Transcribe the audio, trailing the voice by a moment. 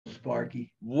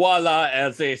Sparky. Voila,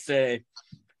 as they say.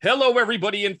 Hello,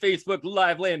 everybody in Facebook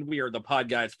Live Land. We are the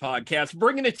Podguyz Podcast,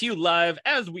 bringing it to you live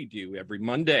as we do every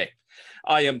Monday.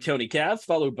 I am Tony Cass,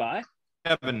 followed by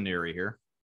Evan Neary here.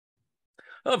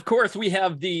 Of course, we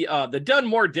have the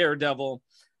Dunmore Daredevil,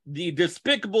 the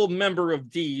despicable member of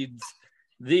Deeds,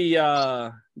 the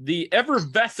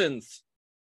effervescence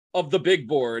of the big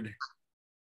board.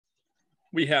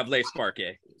 We have Les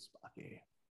Sparky.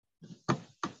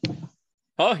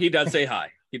 Oh, he does say hi.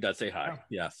 He does say hi.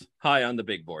 Yes. Hi on the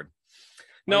big board.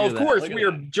 Now, of course, we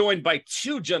are joined by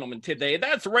two gentlemen today.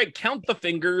 That's right. Count the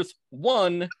fingers.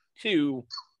 1, 2.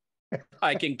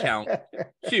 I can count.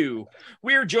 2.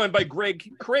 We are joined by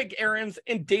Craig Aarons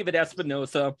and David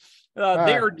Espinosa. They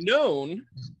are known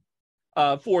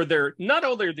for their not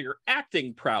only their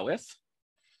acting prowess,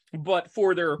 but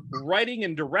for their writing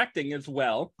and directing as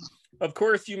well. Of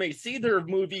course, you may see their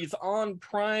movies on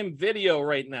Prime Video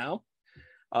right now.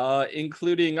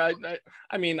 Including, I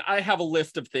mean, I have a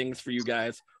list of things for you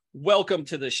guys. Welcome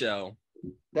to the show.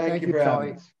 Thank you,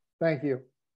 Tony. Thank you.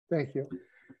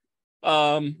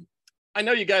 I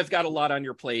know you guys got a lot on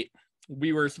your plate.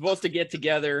 We were supposed to get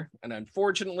together, and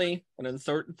unfortunately, an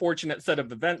unfortunate set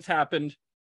of events happened.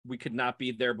 We could not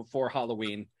be there before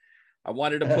Halloween. I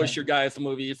wanted to push your guys'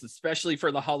 movies, especially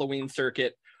for the Halloween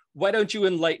circuit. Why don't you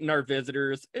enlighten our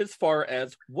visitors as far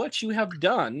as what you have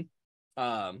done?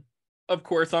 Of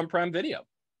course, on Prime Video.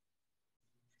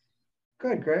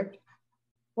 Good, Greg.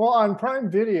 Well, on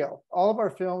Prime Video, all of our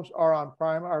films are on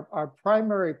Prime. Our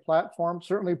primary platform,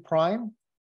 certainly Prime.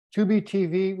 Tubi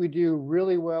TV, we do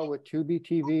really well with Tubi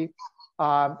TV.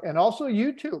 And also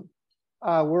YouTube.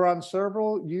 We're on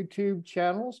several YouTube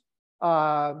channels.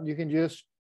 You can just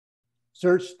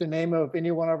search the name of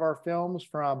any one of our films,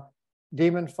 from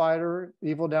Demon Fighter,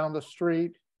 Evil Down the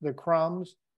Street, The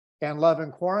Crumbs, and Love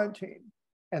in Quarantine.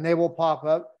 And they will pop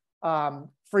up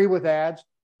free with ads.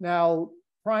 Now,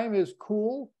 Prime is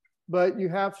cool, but you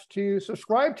have to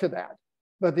subscribe to that.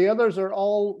 But the others are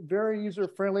all very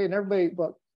user-friendly, and everybody,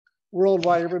 but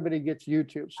worldwide, everybody gets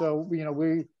YouTube. So, you know,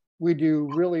 we do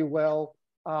really well,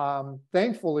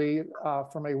 thankfully,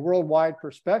 from a worldwide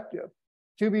perspective.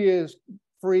 Tubi is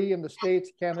free in the States,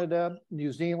 Canada,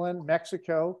 New Zealand,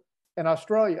 Mexico, and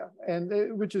Australia,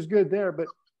 and which is good there. But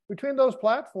between those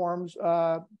platforms,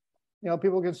 you know,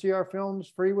 people can see our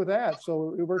films free with ads,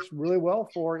 so it works really well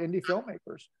for indie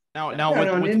filmmakers. Now with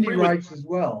indie rights as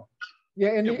well. Yeah,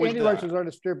 indie rights is our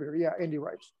distributor. Yeah, indie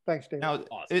rights. Thanks, Dave. Now,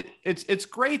 awesome. It's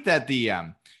great that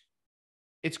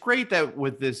it's great that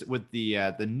with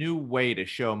the new way to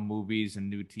show movies and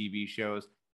new TV shows,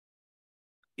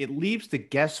 it leaves the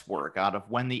guesswork out of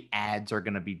when the ads are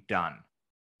going to be done.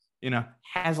 You know,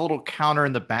 has a little counter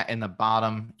in the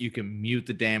bottom. You can mute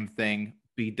the damn thing,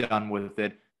 be done with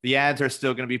it. The ads are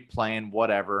still going to be playing,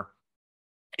 whatever.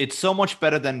 It's so much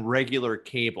better than regular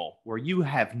cable, where you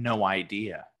have no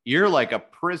idea. You're like a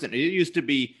prisoner. It used to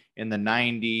be in the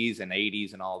 90s and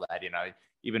 80s and all that, you know,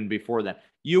 even before that.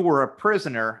 You were a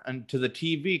prisoner to the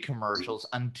TV commercials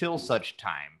until such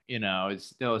time, you know.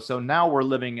 So now we're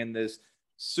living in this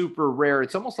super rare.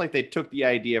 It's almost like they took the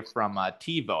idea from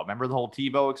TiVo. Remember the whole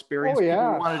TiVo experience? Oh, yeah.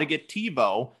 People wanted to get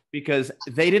TiVo because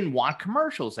they didn't want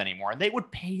commercials anymore, and they would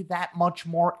pay that much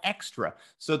more extra.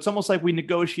 So it's almost like we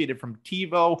negotiated from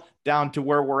TiVo down to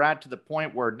where we're at, to the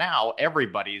point where now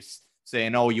everybody's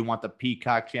saying, oh, you want the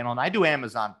Peacock channel? And I do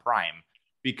Amazon Prime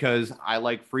because I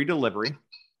like free delivery.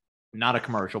 Not a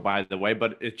commercial, by the way,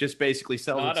 but it just basically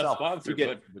sells itself.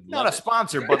 Not a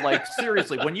sponsor, but like,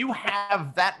 seriously, when you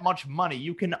have that much money,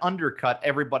 you can undercut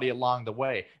everybody along the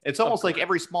way. It's almost like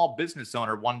every small business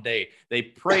owner, one day they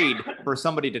prayed for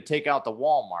somebody to take out the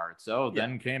Walmart. So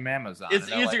then came Amazon.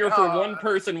 It's easier for one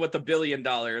person with $1 billion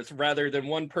rather than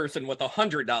one person with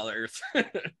 $100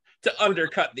 to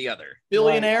undercut the other.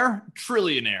 Billionaire,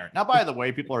 trillionaire. Now, by the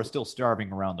way, people are still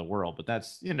starving around the world, but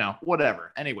that's, you know,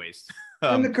 whatever. Anyways.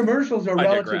 And the commercials are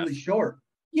relatively short.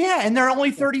 Yeah, and they're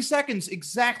only 30 seconds.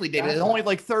 Exactly, David. It's only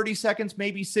like 30 seconds,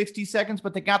 maybe 60 seconds,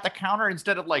 but they got the counter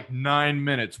instead of like 9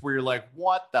 minutes, where you're like,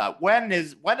 what the? When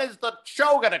is the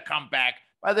show going to come back?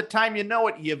 By the time you know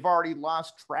it, you've already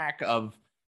lost track of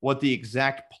what the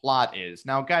exact plot is.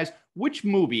 Now, guys, which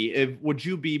movie would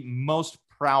you be most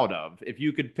proud of if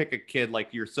you could pick a kid,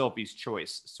 like your Sophie's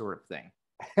Choice sort of thing?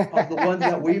 Of the ones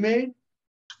that we made?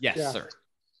 Yes, sir.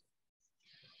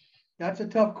 That's a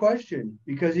tough question,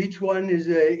 because each one is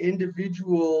an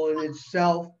individual in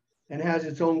itself and has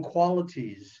its own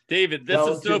qualities. David, this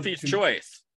is Sophie's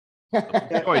Choice.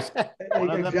 Exactly.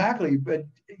 But,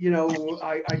 you know,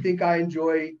 I think I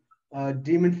enjoy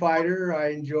Demon Fighter.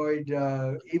 I enjoyed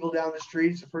Evil Down the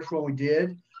Street. It's the first one we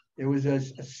did. It was a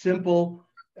simple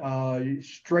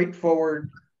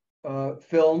straightforward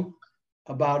film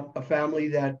about a family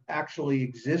that actually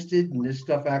existed and this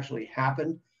stuff actually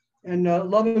happened. And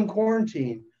Love in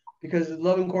Quarantine, because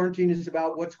Love in Quarantine is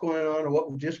about what's going on or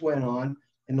what just went on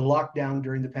in the lockdown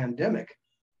during the pandemic.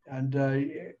 And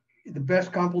the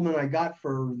best compliment I got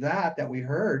for that we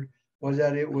heard was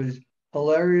that it was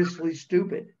hilariously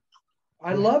stupid.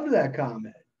 I loved that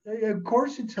comment. Of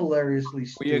course, it's hilariously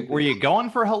stupid. Were you going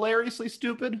for hilariously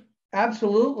stupid?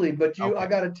 Absolutely, but Okay. I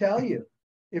got to tell you,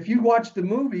 if you watch the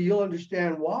movie, you'll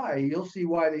understand why. You'll see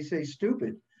why they say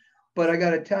stupid. But I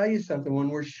got to tell you something. When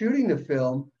we're shooting the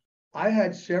film, I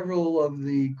had several of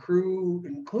the crew,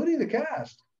 including the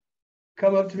cast,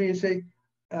 come up to me and say,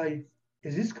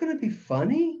 "Is this going to be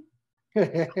funny?"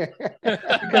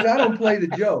 Because I don't play the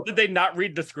joke. Did they not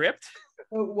read the script?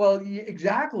 Well,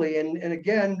 exactly. And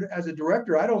again, as a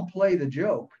director, I don't play the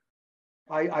joke.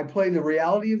 I play the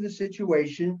reality of the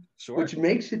situation, Sure. which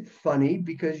makes it funny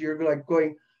because you're like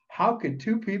going, how could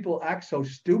two people act so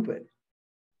stupid?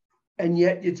 And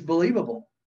yet it's believable.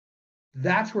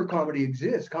 That's where comedy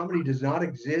exists. Comedy does not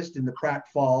exist in the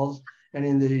pratfalls and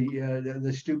in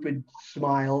the stupid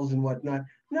smiles and whatnot.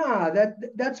 Nah,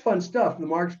 that's fun stuff. The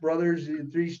Marx Brothers, the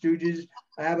Three Stooges,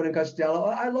 Abbott and Costello,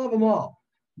 I love them all.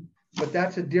 But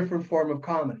that's a different form of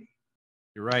comedy.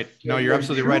 You're right. No, you're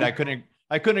absolutely right.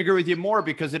 I couldn't agree with you more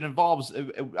because it involves,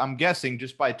 I'm guessing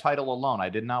just by title alone, I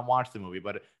did not watch the movie,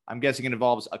 but I'm guessing it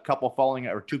involves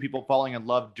two people falling in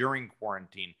love during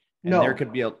quarantine. And there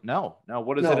could be no.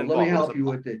 What does it involve? Let me help you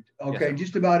with it. Okay, yes,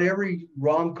 just about every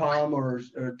rom-com or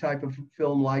type of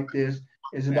film like this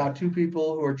is about two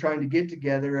people who are trying to get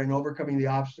together and overcoming the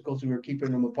obstacles who are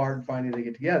keeping them apart and finally they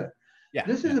get together. Yeah.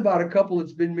 This is about a couple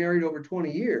that's been married over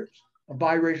 20 years, a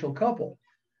biracial couple.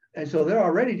 And so they're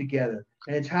already together.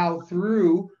 And it's how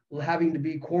through having to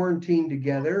be quarantined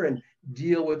together and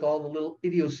deal with all the little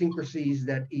idiosyncrasies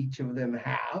that each of them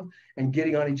have and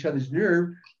getting on each other's nerve,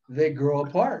 they grow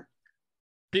apart.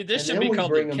 Dude, this should be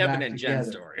called the Kevin and Jen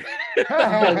story.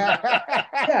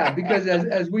 because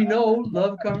as we know,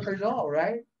 love conquers all,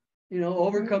 right?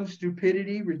 Overcomes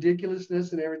stupidity,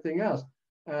 ridiculousness, and everything else.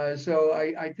 So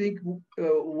I think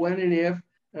when and if,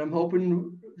 and I'm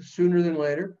hoping sooner than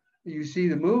later, you see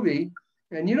the movie,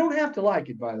 and you don't have to like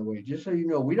it, by the way, just so you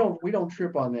know, we don't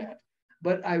trip on that.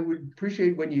 But I would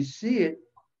appreciate when you see it,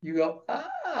 you go,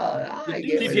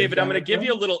 David, I'm going to give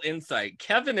you a little insight.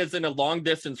 Kevin is in a long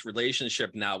distance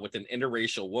relationship now with an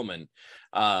interracial woman.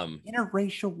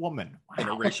 Interracial woman. Wow.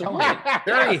 Interracial woman.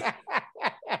 Very.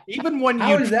 Even when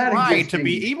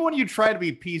you try to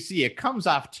be PC, it comes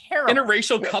off terrible.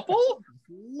 Interracial couple?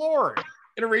 Lord.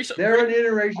 Interracial. They're an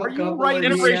interracial couple. Are you right?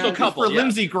 Interracial couple. For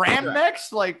Lindsey Graham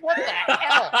next? Like, what the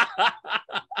hell?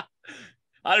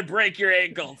 I'd break your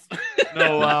ankles.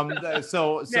 No,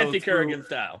 so Nancy Kerrigan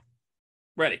style.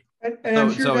 Ready. And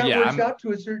I'm sure that works out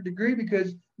to a certain degree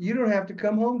because you don't have to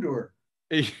come home to her.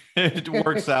 It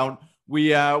works out. We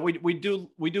do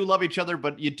love each other,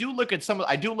 but I do look at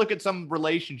some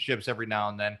relationships every now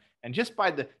and then, and just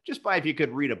by if you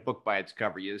could read a book by its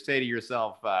cover, you say to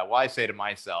yourself, I say to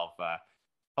myself,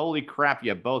 holy crap,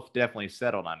 you both definitely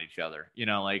settled on each other. You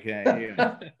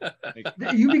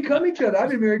become each other. I've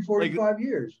been married 45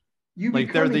 years. You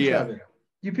become each other.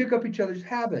 You pick up each other's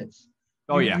habits.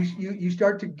 You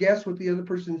start to guess what the other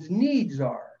person's needs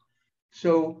are.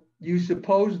 So you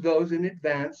suppose those in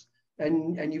advance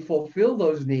and you fulfill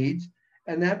those needs.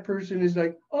 And that person is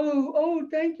like, oh,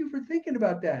 thank you for thinking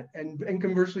about that. And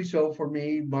conversely, so for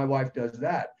me, my wife does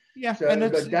that. Yeah. So,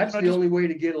 but that's the only way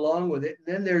to get along with it.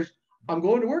 And then there's, I'm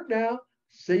going to work now.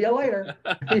 See you later.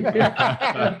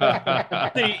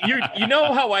 See, you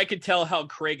know how I could tell how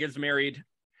Craig is married?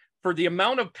 For the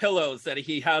amount of pillows that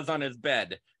he has on his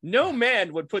bed. No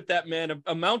man would put that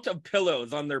amount of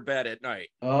pillows on their bed at night.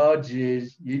 Oh,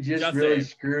 geez. You just really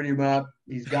screwed him up.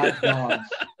 He's got dogs.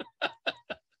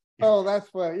 Oh, that's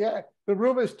funny. Yeah. The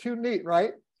room is too neat,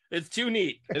 right? It's too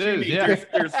neat. It is, yeah.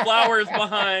 There's flowers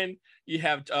behind. You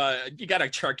have you got a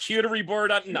charcuterie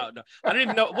board on. No, I don't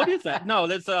even know what is that. No,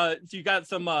 that's you got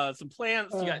some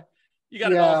plants. You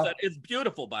got it all set. It's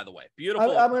beautiful, by the way.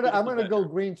 Beautiful. I'm gonna go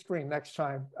green screen next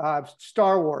time.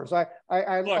 Star Wars. I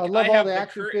love all the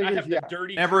action figures.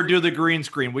 Never do the green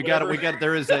screen. We got.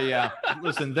 There is a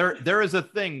listen. There is a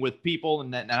thing with people,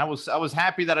 and I was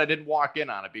happy that I didn't walk in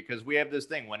on it because we have this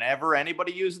thing. Whenever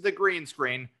anybody uses the green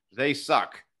screen, they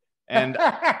suck, and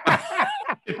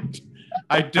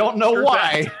I don't know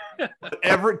why.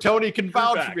 But Tony can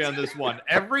vouch for me on this one.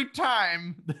 Every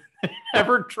time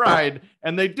ever tried,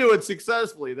 and they do it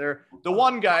successfully. They're the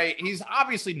one guy, he's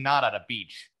obviously not at a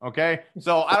beach, okay?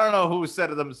 So I don't know who said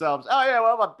to themselves, oh yeah,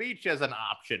 well, a beach as an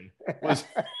option.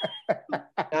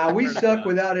 Now we suck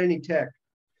without any tech.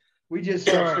 We just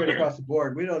suck straight across the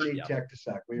board. We don't need tech to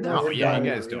suck. You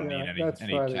guys don't need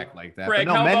any tech like that. Craig,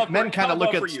 but no, men kind of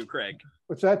look at you, Craig.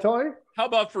 What's that, Tony? How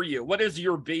about for you? What is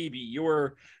your baby,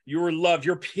 your love,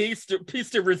 your piece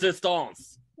de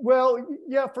resistance? Well,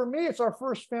 yeah, for me, it's our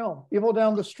first film, Evil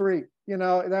Down the Street. You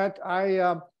know, that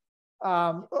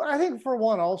I think for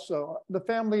one also, the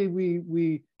family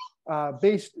we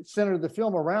centered the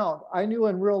film around, I knew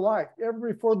in real life,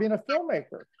 ever before being a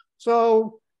filmmaker.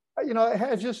 So, you know, it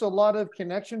has just a lot of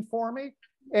connection for me.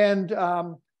 And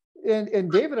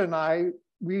David and I,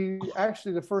 we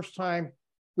actually, the first time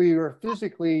we were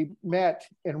physically met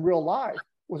in real life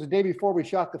was the day before we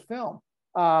shot the film.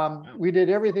 We did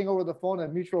everything over the phone. A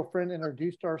mutual friend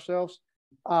introduced ourselves.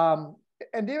 And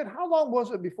David, how long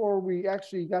was it before we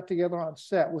actually got together on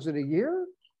set? Was it a year?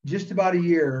 Just about a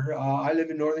year. I live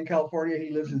in Northern California.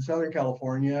 He lives in Southern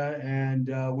California, and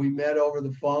we met over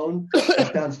the phone.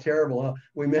 That sounds terrible, huh?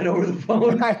 We met over the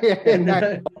phone,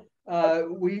 and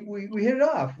we hit it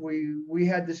off. We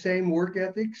had the same work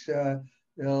ethics, a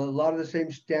lot of the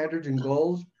same standards and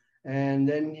goals. And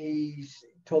then he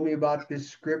told me about this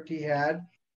script he had.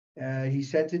 He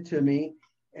sent it to me,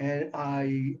 and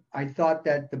I thought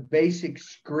that the basic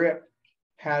script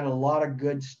had a lot of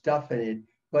good stuff in it.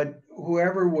 But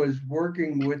whoever was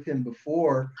working with him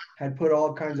before had put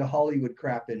all kinds of Hollywood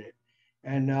crap in it.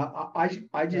 And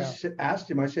I just asked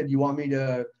him, I said, you want me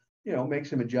to, make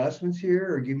some adjustments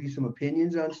here or give you some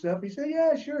opinions on stuff? He said,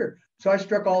 yeah, sure. So I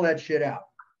struck all that shit out.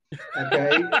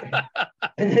 Okay.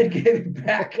 And then gave it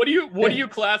back. What do you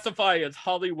classify as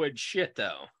Hollywood shit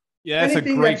though? Yeah, that's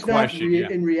anything a great that's question.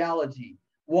 Not in reality,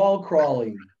 wall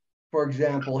crawling, for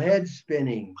example, head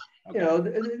spinning,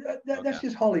 that's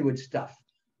just Hollywood stuff.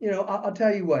 I'll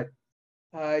tell you what,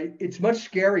 it's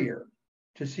much scarier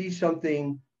to see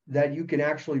something that you can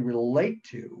actually relate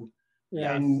to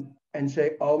and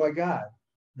say, oh my God,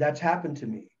 that's happened to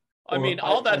me. I mean,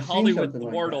 all that Hollywood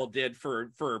mortal did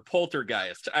for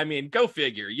Poltergeist. I mean, go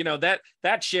figure. That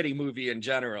shitty movie in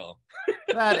general.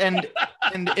 That and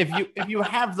if you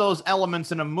have those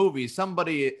elements in a movie,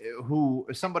 somebody's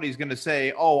going to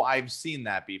say, "Oh, I've seen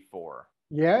that before."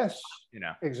 Yes.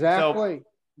 Exactly. So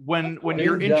when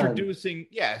you're introducing,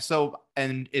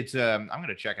 and it's I'm going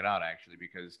to check it out actually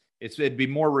because it'd be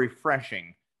more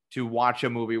refreshing to watch a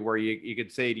movie where you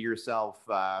could say to yourself,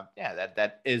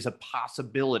 that is a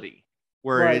possibility.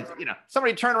 Where it's,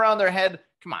 somebody turn around their head.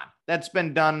 Come on, that's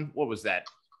been done. What was that?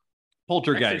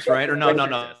 Poltergeist, right? Or no.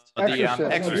 Exorcist.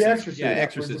 The Exorcist. Yeah,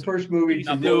 Exorcist. The first movie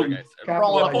to do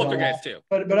Poltergeist too.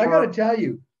 But I got to tell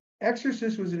you,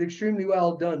 Exorcist was an extremely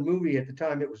well done movie at the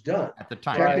time it was done. At the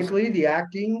time, technically, the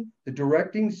acting, the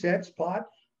directing, sets, plot,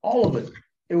 all of it.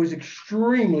 It was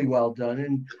extremely well done,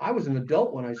 and I was an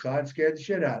adult when I saw it. Scared the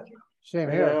shit out of me.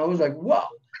 Same here. And I was like, whoa.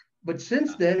 But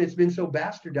since then, it's been so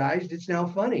bastardized, it's now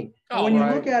funny. When you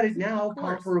look at it now,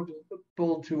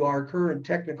 comparable to our current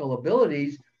technical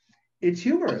abilities, it's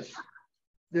humorous.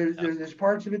 There's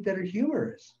parts of it that are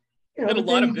humorous. And a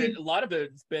lot of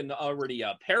it's been already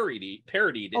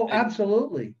parodied. Oh,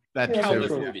 absolutely. That's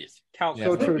countless movies.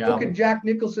 Countless. Look at Jack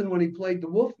Nicholson when he played the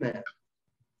Wolfman.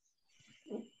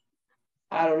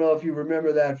 I don't know if you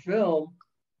remember that film.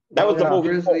 That was the movie.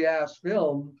 Grisly ass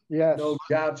film. Yes. No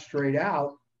doubt, straight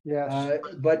out. Yes.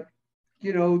 But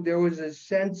there was a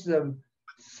sense of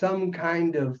some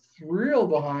kind of thrill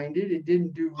behind it. It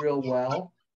didn't do real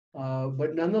well,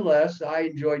 but nonetheless, I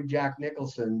enjoyed Jack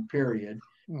Nicholson. Period.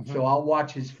 Mm-hmm. So I'll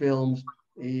watch his films,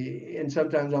 and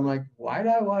sometimes I'm like, why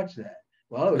did I watch that?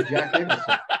 Well, it was Jack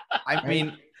Nicholson. I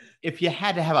mean, if you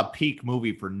had to have a peak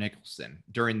movie for Nicholson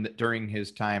during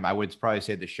his time, I would probably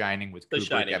say The Shining with Kubrick.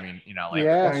 Shining.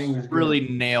 I mean, really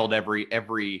nailed every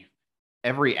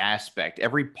aspect,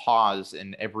 every pause,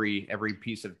 and every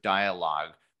piece of dialogue,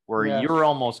 where you're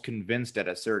almost convinced at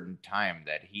a certain time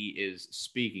that he is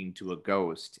speaking to a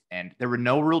ghost, and there were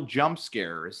no real jump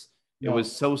scares. It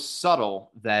was so subtle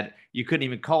that you couldn't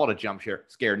even call it a jump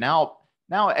scare. Now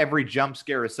every jump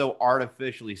scare is so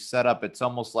artificially set up. It's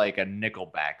almost like a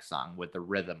Nickelback song with the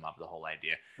rhythm of the whole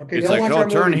idea. Okay, it's like, oh,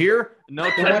 turn here. No,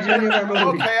 turn here.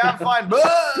 Okay, I'm fine.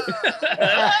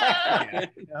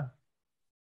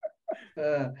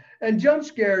 And jump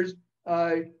scares,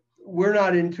 we're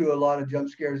not into a lot of jump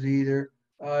scares either,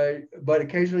 but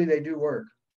occasionally they do work.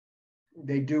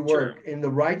 They do work in the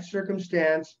right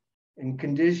circumstance and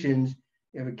conditions.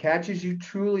 If it catches you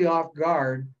truly off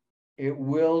guard, it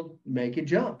will make you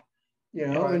jump.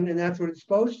 Right. And that's what it's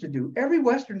supposed to do. Every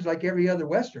Western's like every other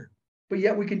Western, but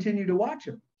yet we continue to watch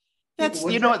them.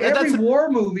 Every war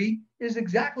movie is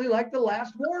exactly like the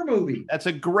last war movie. That's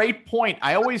a great point.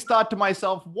 I always thought to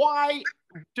myself, why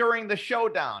during the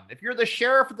showdown, if you're the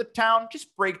sheriff of the town,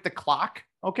 just break the clock.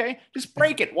 Okay, just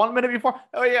break it 1 minute before.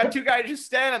 Oh yeah, two guys just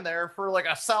standing there for like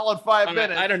a solid 5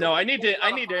 minutes. I don't know. I need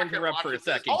to interrupt for a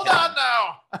second. Hold on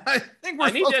now.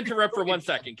 I need to interrupt for 1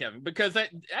 second, Kevin, because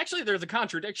actually there's a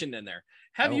contradiction in there.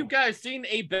 Have you guys seen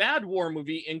a bad war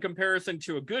movie in comparison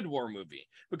to a good war movie?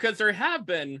 Because there have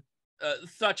been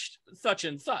such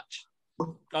and such,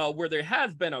 where there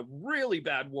has been a really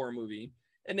bad war movie,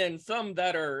 and then some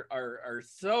that are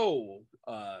so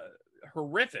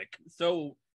horrific,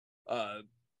 so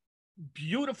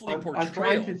beautifully portrayed. I'm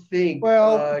trying to think.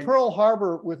 Well, Pearl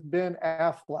Harbor with Ben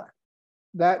Affleck,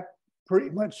 that pretty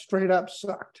much straight up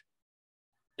sucked.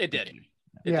 It did.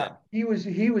 He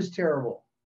was terrible.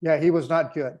 Yeah, he was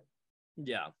not good.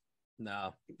 Yeah.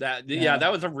 No,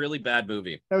 that was a really bad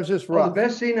movie. That was just rough. The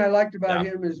best scene I liked about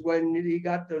him is when he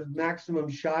got those maximum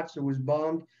shots and was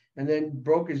bombed and then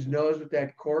broke his nose with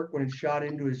that cork when it shot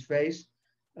into his face.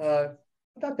 I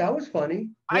thought that was funny.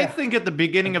 I think at the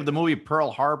beginning of the movie Pearl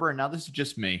Harbor, now this is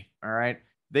just me, all right,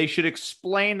 they should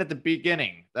explain at the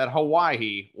beginning that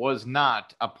Hawaii was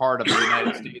not a part of the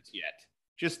United States yet.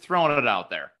 Just throwing it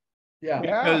out there. Yeah.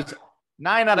 Because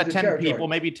 9 out of 10 people,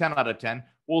 maybe 10 out of 10,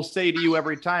 will say to you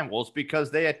every time, well, it's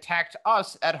because they attacked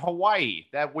us at Hawaii,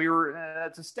 that we were,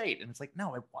 that's a state. And it's like,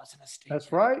 no, it wasn't a state.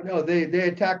 That's right. No, they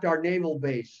attacked our naval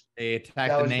base. They attacked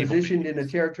that was positioned in a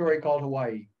territory called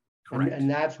Hawaii. Correct. And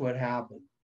that's what happened.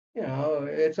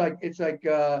 It's like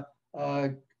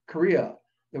Korea.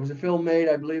 There was a film made,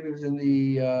 I believe it was in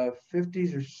the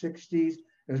 50s or 60s.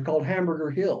 It was called Hamburger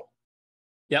Hill.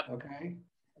 Yep. Okay.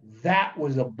 That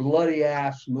was a bloody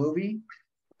ass movie.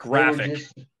 Graphic.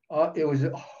 It was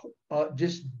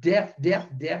just death.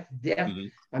 Mm-hmm.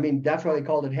 I mean, that's why they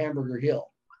called it Hamburger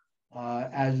Hill.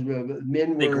 As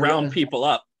men they ground people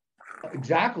up.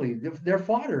 Exactly. They're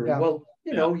fodder. Yeah. Well,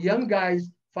 young guys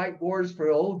fight wars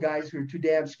for old guys who are too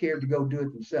damn scared to go do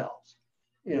it themselves.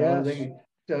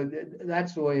 So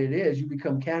that's the way it is. You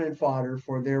become cannon fodder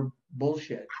for their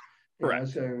bullshit.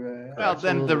 Correct. Well,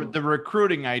 then the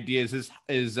recruiting ideas is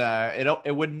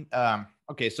it wouldn't.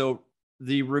 Okay, so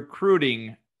the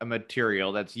recruiting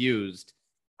material that's used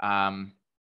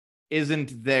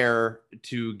isn't there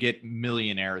to get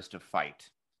millionaires to fight,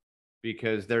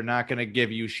 because they're not going to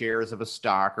give you shares of a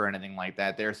stock or anything like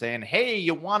that. They're saying, hey,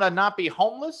 you want to not be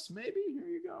homeless? Maybe here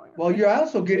you go. Well, you're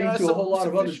also getting to a whole lot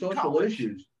of other social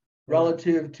issues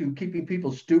relative to keeping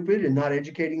people stupid and not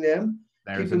educating them.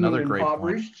 There's another great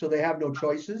point. So they have no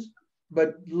choices.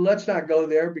 But let's not go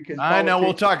there because I know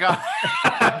we'll talk.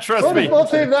 Trust me. We'll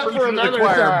save that for another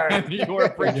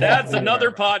time. That's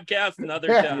another podcast, another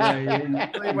time.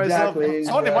 Exactly.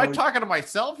 Am I talking to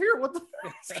myself here? What the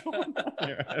is going on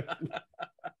here?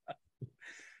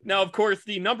 Now, of course,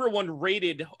 the number one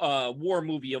rated war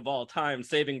movie of all time,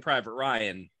 Saving Private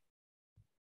Ryan.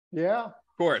 Yeah.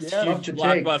 Of course, huge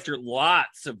blockbuster,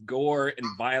 lots of gore and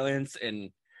violence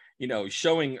and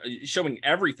showing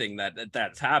everything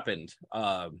that's happened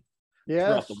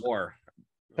throughout the war.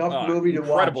 Tough movie to watch.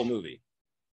 Incredible movie.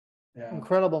 Yeah.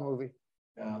 Incredible movie.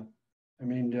 Yeah. I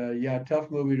mean,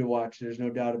 tough movie to watch. There's no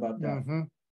doubt about that. Mm-hmm.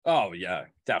 Oh yeah,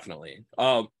 definitely.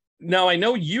 Now I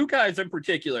know you guys in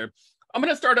particular. I'm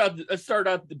going to start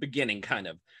out the beginning, kind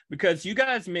of, because you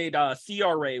guys made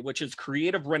CRA, which is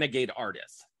Creative Renegade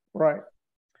Artists. Right.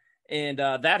 And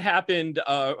that happened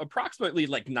approximately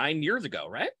like 9 years ago,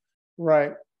 right?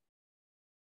 Right.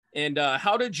 And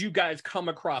how did you guys come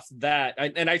across that?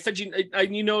 And I said,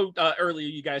 earlier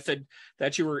you guys said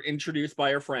that you were introduced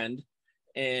by a friend,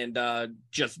 and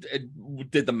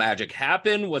did the magic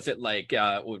happen? Was it like,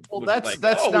 that's we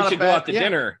not should go out to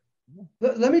dinner?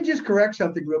 Let me just correct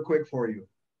something real quick for you.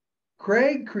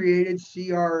 Craig created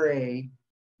CRA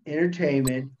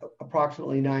Entertainment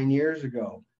approximately 9 years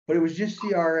ago, but it was just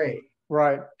CRA.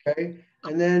 Right. Okay.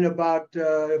 And then about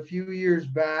a few years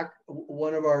back,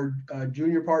 one of our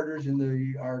junior partners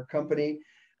in our company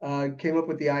came up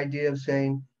with the idea of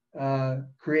saying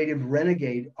Creative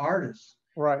Renegade Artists.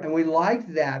 Right. And we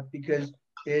liked that because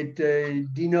it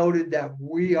denoted that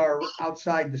we are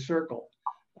outside the circle.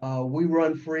 We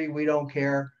run free, we don't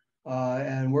care,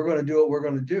 and we're going to do what we're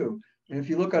going to do. And if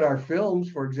you look at our films,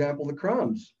 for example, The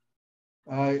Crumbs,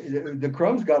 the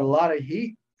Crumbs got a lot of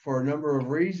heat for a number of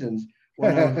reasons.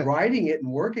 When I was writing it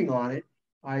and working on it,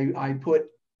 I put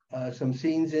some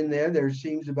scenes in there. There's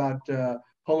scenes about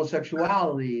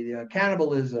homosexuality,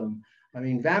 cannibalism,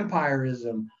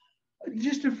 vampirism,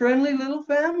 just a friendly little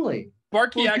family.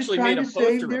 Sparky actually made a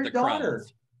poster of the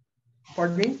crumbs.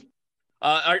 Pardon me?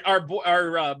 Our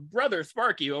brother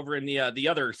Sparky over in the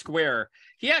other square,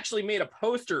 he actually made a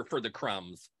poster for the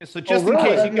crumbs. So just in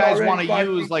case you guys want to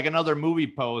use like another movie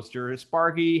poster,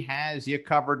 Sparky has you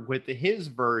covered with his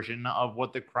version of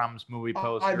what the crumbs movie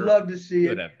poster. I'd love to see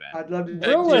it. I'd love to.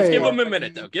 Just give him a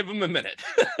minute, though. Give him a minute.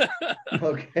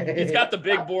 Okay. He's got the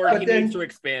big board. He needs to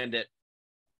expand it.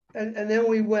 And then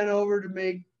we went over to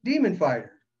make Demon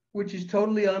Fighter, which is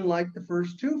totally unlike the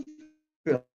first two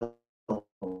films.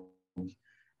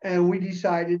 And we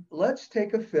decided, let's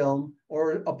take a film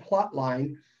or a plot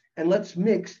line and let's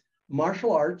mix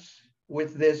martial arts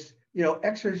with this,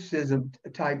 exorcism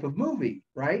type of movie,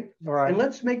 right? Right. And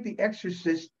let's make The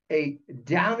Exorcist a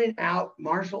down and out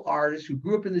martial artist who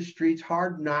grew up in the streets,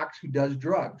 hard knocks, who does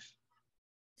drugs.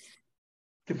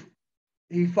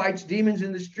 He fights demons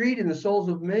in the street and the souls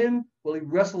of men. Well, he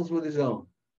wrestles with his own.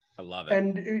 I love it.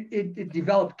 And it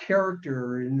developed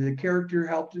character, and the character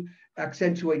helped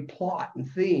accentuate plot and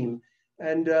theme.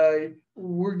 And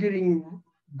we're getting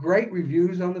great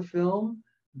reviews on the film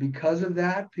because of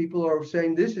that. People are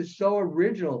saying, this is so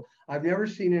original. I've never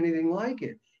seen anything like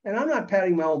it. And I'm not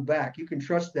patting my own back. You can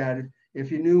trust that.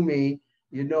 If you knew me,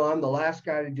 you know I'm the last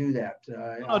guy to do that.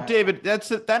 David,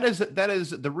 that is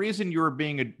the reason you're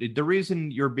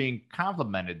being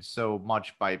complimented so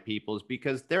much by people is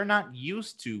because they're not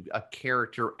used to a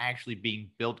character actually being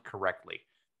built correctly,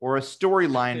 or a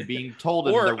storyline being told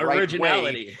in the right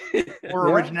way, or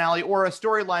originality, or a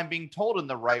storyline being told in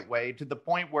the right way to the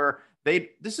point where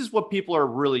this is what people are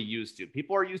really used to.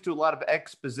 People are used to a lot of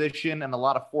exposition and a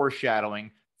lot of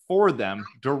foreshadowing for them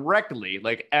directly.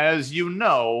 Like, as you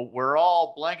know, we're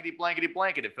all blankety blanketed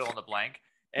fill in the blank,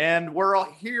 and we're all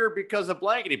here because of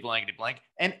blankety blank.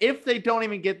 And if they don't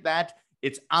even get that,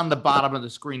 it's on the bottom of the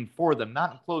screen for them,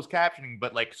 not in closed captioning,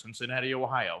 but like Cincinnati,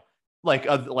 Ohio, like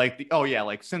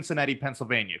Cincinnati,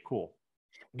 Pennsylvania. Cool,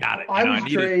 got it. I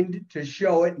was trained to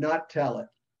show it, not tell it.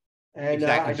 And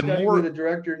exactly. I studied with a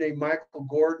director named Michael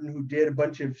Gordon, who did a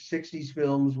bunch of 60s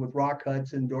films with Rock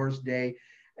Hudson, Doris Day.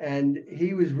 And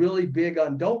he was really big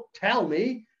on, don't tell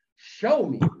me, show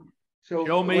me.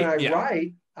 So when I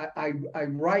write, I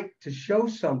write to show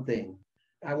something.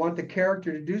 I want the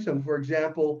character to do something. For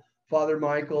example, Father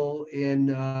Michael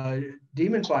in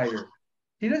Demon Fighter.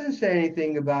 He doesn't say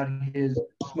anything about his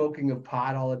smoking of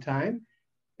pot all the time.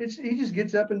 He just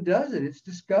gets up and does it. It's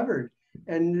discovered.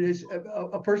 And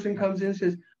a person comes in and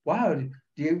says, wow,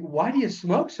 why do you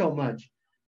smoke so much?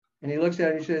 And he looks at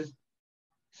it and he says,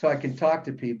 so I can talk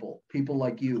to people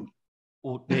like you.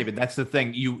 Well, David, that's the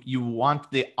thing. You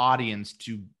want the audience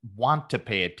to want to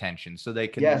pay attention so they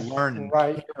can learn and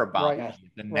care about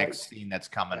the next scene that's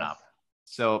coming up.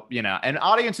 So, and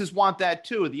audiences want that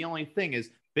too. The only thing is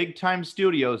big time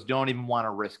studios don't even want to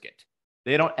risk it.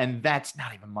 They don't, and that's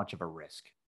not even much of a risk,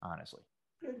 honestly.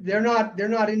 They're not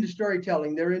into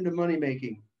storytelling. They're into money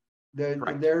making. They're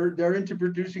into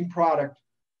producing product.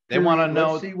 They want to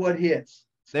know, see what hits.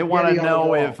 They want to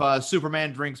know if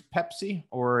Superman drinks Pepsi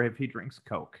or if he drinks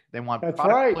Coke. They want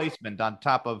product placement on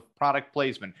top of product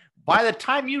placement. By the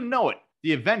time you know it,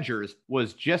 The Avengers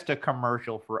was just a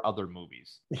commercial for other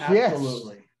movies.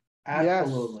 Absolutely.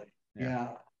 Yeah.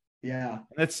 And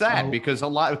it's sad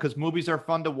because movies are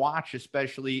fun to watch,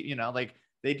 especially,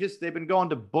 they've been going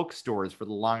to bookstores for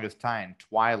the longest time.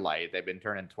 Twilight, they've been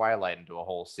turning Twilight into a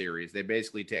whole series. They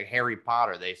basically take Harry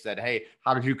Potter. They said, hey,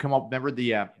 how did you come up? Remember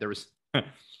there was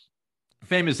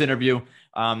famous interview.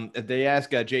 They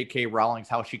asked J.K. Rowling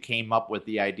how she came up with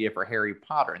the idea for Harry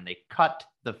Potter, and they cut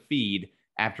the feed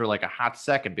after like a hot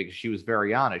second because she was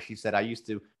very honest. She said, I used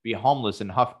to be homeless and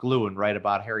huff glue and write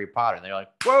about Harry Potter. And they're like,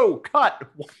 whoa, cut.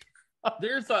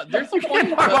 There's a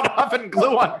point about huffing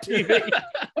glue on TV.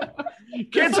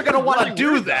 Kids are going to want to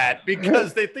do that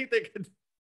because they think they can.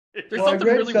 There's something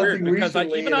really weird because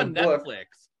even on Netflix,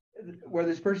 where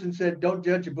this person said, don't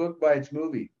judge a book by its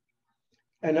movie.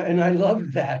 And I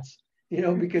love that,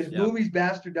 because movies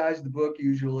bastardize the book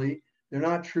usually. They're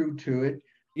not true to it.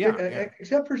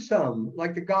 Except for some,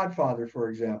 like The Godfather, for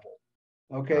example.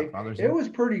 Okay. It was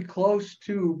pretty close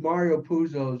to Mario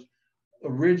Puzo's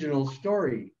original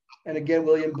story. And again,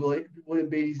 William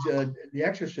Beatty's The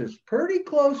Exorcist, pretty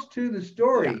close to the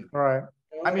story. Yeah, right.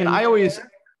 I mean, I always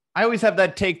have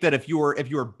that take that if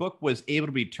your book was able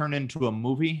to be turned into a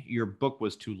movie, your book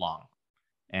was too long,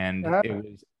 and it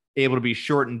was able to be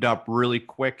shortened up really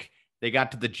quick. They got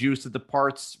to the juice of the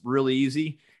parts really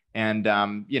easy, and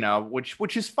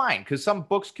which is fine because some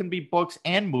books can be books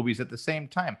and movies at the same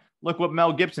time. Look what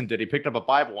Mel Gibson did. He picked up a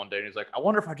Bible one day and he's like, I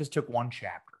wonder if I just took one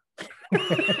chapter.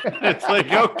 It's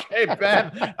like, okay,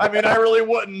 Ben. I mean, I really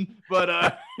wouldn't,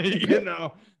 but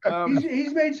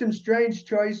he's made some strange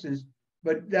choices.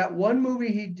 But that one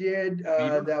movie he did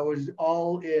that was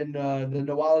all in the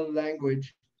Nawali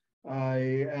language,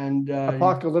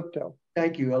 Apocalypto.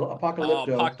 Thank you,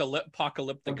 Apocalypto.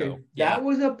 Apocalyptico. Okay, that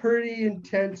was a pretty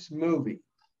intense movie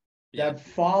that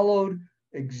followed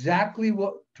exactly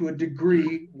to a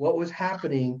degree, what was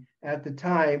happening at the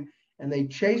time. And they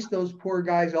chased those poor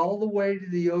guys all the way to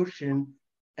the ocean.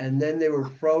 And then they were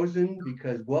frozen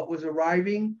because what was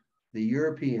arriving? The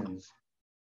Europeans.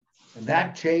 And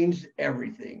that changed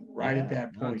everything at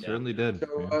that point. It certainly did.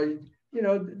 So,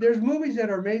 there's movies that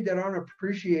are made that aren't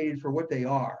appreciated for what they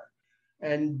are.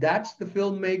 And that's the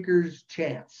filmmaker's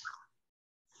chance.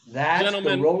 That's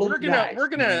Gentlemen, we're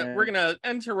gonna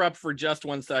interrupt for just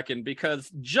 1 second,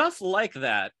 because just like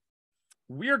that,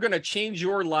 we are gonna change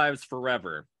your lives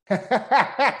forever. You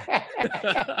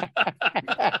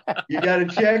got a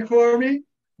check for me?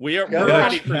 We're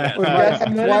ready for that.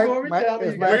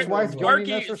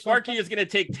 Sparky is going to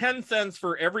take 10 cents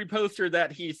for every poster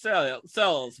that he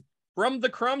sells from the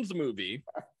Crumbs movie.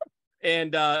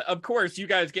 And of course, you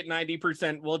guys get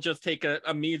 90%. We'll just take a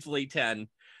measly 10.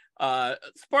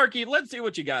 Sparky, let's see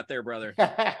what you got there, brother.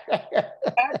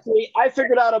 Actually, I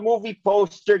figured out a movie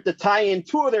poster to tie in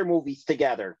two of their movies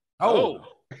together. Oh,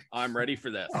 I'm ready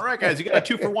for this. All right, guys, you got a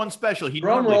 2-for-1 special. He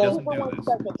normally doesn't do this.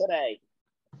 Today.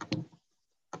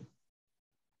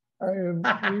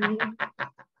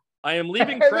 I am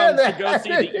leaving Crumbs to go see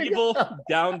the evil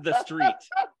down the street.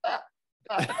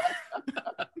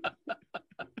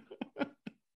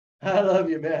 I love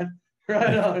you, man.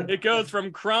 Right on. It goes from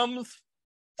Crumbs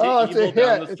to it's evil a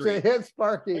down hit. the street. It's a hit,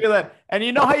 Sparky. Look at that. And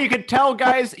you know how you could tell,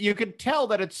 guys? You could tell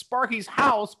that it's Sparky's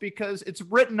house because it's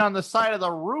written on the side of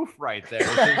the roof right there.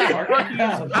 It's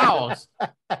Sparky's house.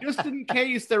 Just in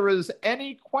case there was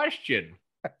any question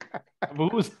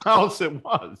of whose house it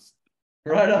was.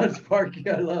 Right on, Sparky.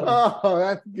 I love it. Oh,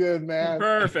 that's good, man.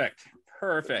 Perfect.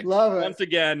 Love it. Once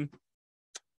again,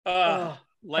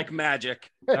 like magic.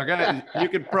 Okay,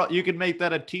 you can make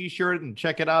that a t-shirt and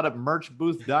check it out at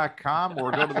merchbooth.com,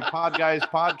 or go to the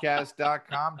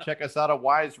podguyzpodcast.com. Check us out at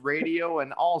Wise Radio,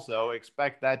 and also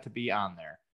expect that to be on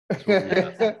there. Pay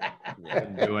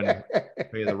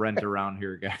the rent around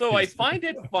here, guys. So I find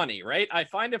it funny, right? I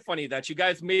find it funny that you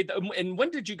guys made. And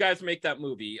when did you guys make that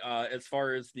movie? As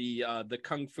far as the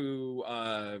kung fu.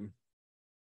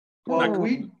 Well,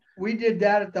 we did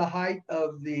that at the height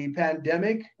of the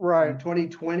pandemic, right, in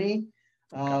 2020.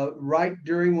 Right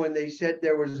during when they said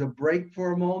there was a break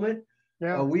for a moment.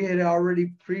 Yeah, we had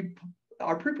already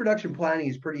our pre-production planning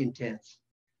is pretty intense.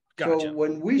 Gotcha. So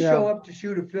when we show up to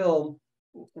shoot a film,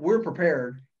 we're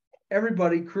prepared.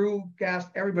 Everybody, crew, cast,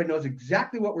 everybody knows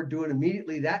exactly what we're doing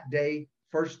immediately that day.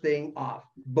 First thing off,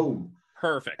 boom.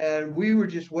 Perfect. And we were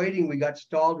just waiting. We got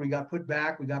stalled. We got put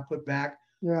back.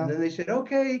 Yeah. And then they said,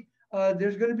 okay,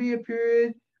 there's going to be a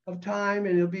period of time,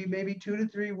 and it'll be maybe 2 to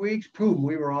 3 weeks. Boom,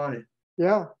 we were on it.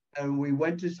 Yeah. And we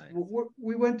went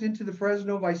into the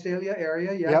Fresno Visalia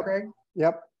area. Yeah, yep. Craig.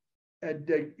 Yep. And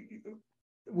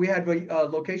we had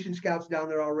location scouts down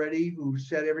there already who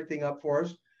set everything up for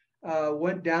us.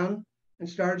 Went down and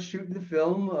started shooting the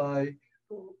film.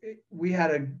 We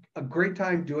had a great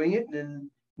time doing it. And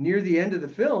then near the end of the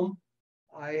film,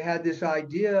 I had this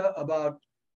idea about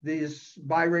this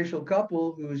biracial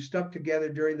couple who was stuck together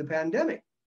during the pandemic.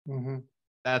 Mm-hmm.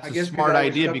 That's a smart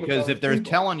idea, because if they're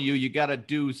telling you got to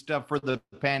do stuff for the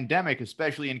pandemic,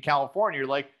 especially in California, you're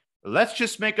like, let's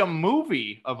just make a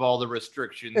movie of all the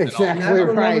restrictions. Exactly. And all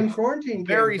that. Right. Quarantine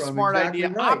very smart idea.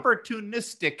 Right.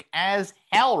 Opportunistic as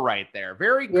hell right there.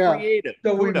 Very creative.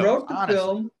 So we wrote the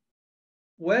film,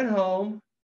 went home,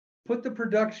 put the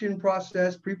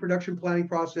pre-production planning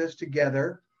process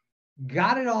together,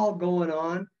 got it all going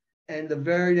on, and the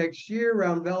very next year,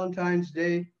 around Valentine's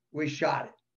Day, we shot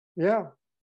it. Yeah.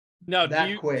 Now,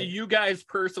 do you guys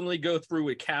personally go through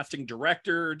a casting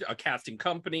director, a casting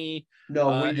company?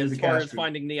 No, we do as far as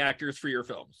finding the actors for your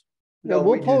films. No,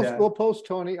 we'll post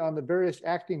Tony on the various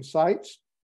acting sites,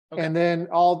 and then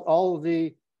all of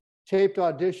the taped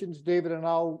auditions. David and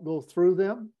I'll go through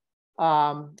them.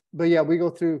 But yeah, we go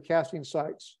through casting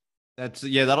sites.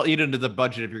 That'll eat into the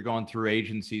budget if you're going through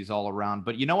agencies all around.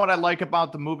 But you know what I like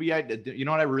about the movie idea? You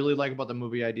know what I really like about the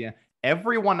movie idea?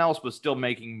 Everyone else was still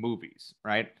making movies,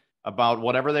 right? About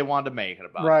whatever they wanted to make it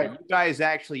about. Right. But you guys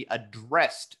actually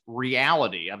addressed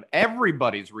reality of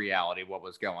everybody's reality, what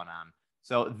was going on.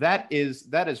 So that is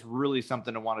really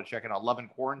something to want to check out. Love in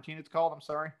Quarantine, it's called. I'm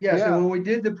sorry. Yeah. So when we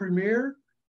did the premiere,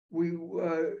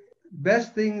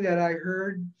 best thing that I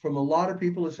heard from a lot of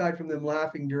people, aside from them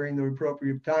laughing during the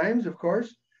appropriate times, of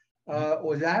course,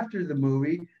 was after the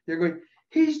movie. They're going,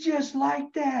 he's just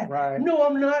like that. Right. No,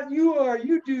 I'm not. You are.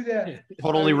 You do that.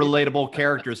 Totally relatable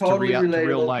characters Totally to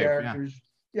real relatable life. characters.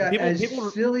 Yeah, People, as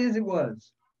people, silly as it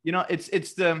was. you know, it's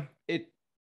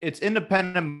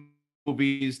independent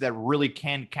movies that really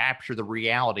can capture the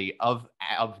reality of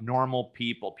normal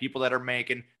people that are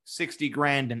making 60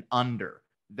 grand and under.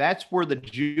 That's where the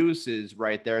juice is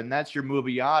right there, and that's your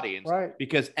movie audience. Right.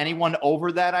 Because anyone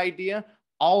over that idea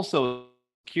also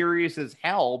curious as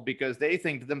hell, because they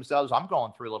think to themselves, I'm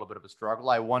going through a little bit of a struggle.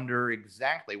 I wonder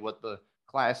exactly what the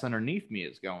class underneath me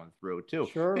is going through too.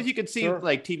 Sure. Because you could see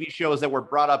like TV shows that were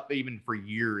brought up even for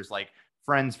years, like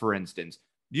Friends, for instance.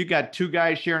 You got two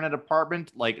guys sharing an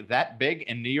apartment like that big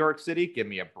in New York City. Give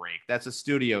me a break. That's a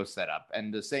studio setup,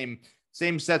 and the same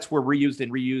sets were reused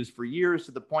and reused for years,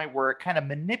 to the point where it kind of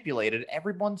manipulated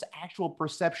everyone's actual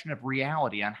perception of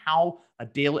reality on how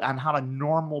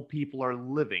normal people are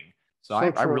living. So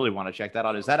I really want to check that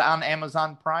out. Is that on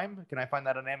Amazon Prime? Can I find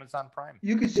that on Amazon Prime?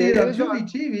 You can see it on Tubi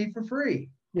TV for free.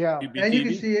 Yeah. And you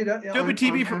can see it on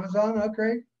TV for Amazon.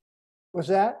 Okay. What's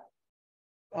that?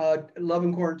 Love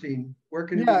and Quarantine. Where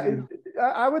can it be viewed?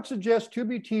 I would suggest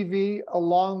Tubi TV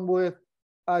along with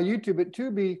YouTube. At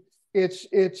Tubi, it's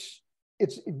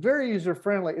very user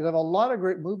friendly. They have a lot of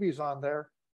great movies on there,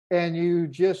 and you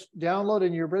just download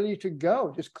and you're ready to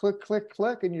go. Just click,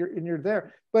 and you're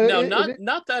there. But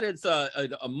not that it's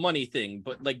a money thing,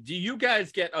 but like, do you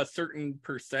guys get a certain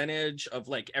percentage of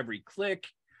like every click,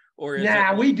 or is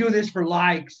we do this for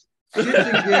likes.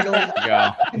 Shits and giggles,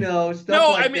 you know,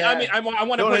 stuff like that. I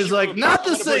want to push like not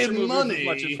to save money as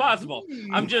much as possible.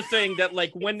 I'm just saying that,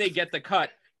 like, when they get the cut,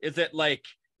 is it like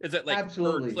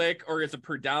Absolutely. per click, or is it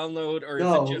per download, or is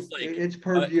it just like it's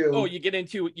per view? You get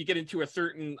into a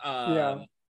certain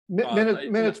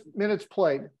minutes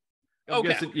played. I'm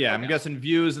guessing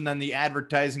views, and then the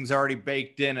advertising's already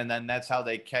baked in, and then that's how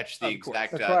they catch the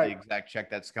exact check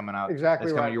that's coming out. Exactly,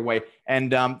 that's coming your way.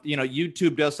 And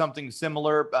YouTube does something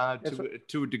similar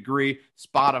to a degree.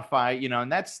 Spotify,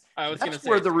 and that's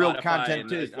where the real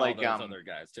content is. Like other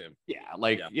guys too.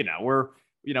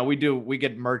 We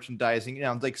get merchandising.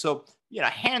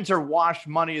 Hands are washed,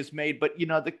 money is made, but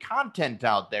the content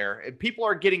out there, people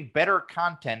are getting better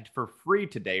content for free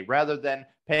today rather than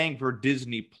paying for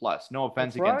Disney Plus. No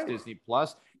offense against Disney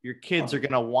Plus. Your kids are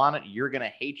going to want it. You're going to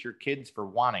hate your kids for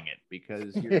wanting it,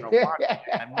 because you're going to watch it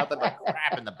and nothing but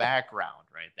crap in the background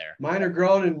right there. Mine are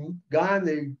grown and gone.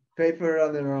 They pay for it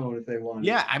on their own if they want.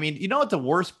 Yeah, I mean, you know what the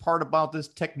worst part about this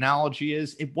technology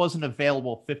is? It wasn't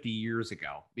available 50 years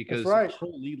ago, because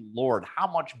holy Lord, how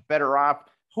much better off.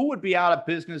 Who would be out of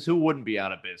business? Who wouldn't be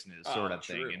out of business? Sort of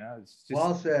thing. It's just,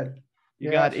 well said.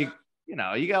 You got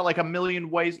like a million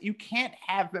ways. You can't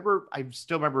have. I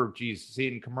still remember,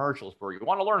 seeing commercials for you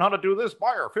want to learn how to do this?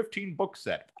 Buy our 15-book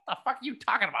set. What the fuck are you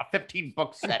talking about?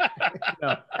 15-book set.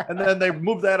 And then they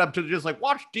move that up to just like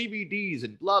watch DVDs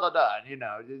and blah blah blah.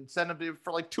 And send them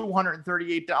for like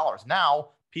 $238. Now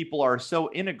people are so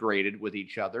integrated with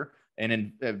each other,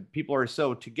 and people are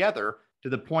so together, to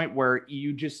the point where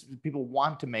people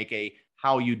want to make a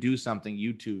how you do something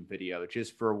YouTube video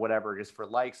just for whatever, just for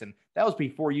likes. And that was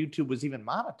before YouTube was even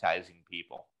monetizing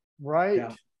people. Right.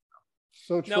 Yeah.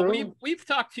 So true. Now we've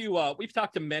talked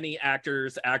to many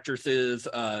actors, actresses,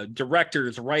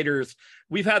 directors, writers.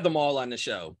 We've had them all on the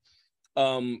show.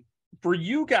 For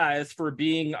you guys, for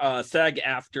being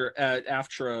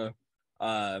SAG-AFTRA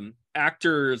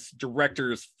actors,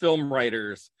 directors, film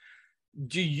writers,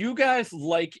 do you guys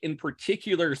like in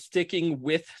particular sticking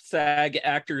with SAG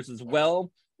actors as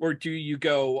well, or do you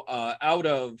go out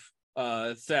of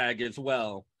SAG as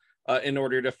well in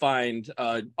order to find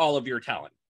all of your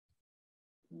talent?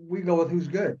 We go with who's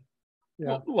good.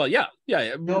 Yeah. Well, yeah.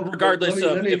 No, regardless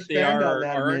let me if they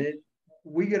are.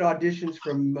 We get auditions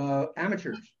from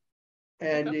amateurs,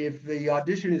 and if the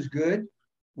audition is good,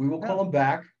 we will call them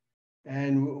back,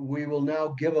 and we will now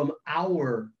give them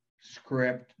our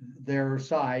script, their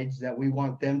sides that we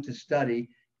want them to study,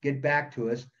 get back to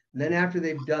us. And then after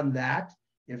they've done that,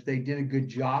 if they did a good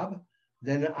job,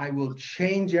 then I will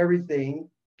change everything,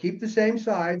 keep the same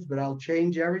sides, but I'll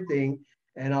change everything,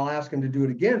 and I'll ask them to do it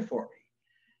again for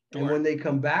me. And when they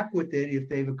come back with it, if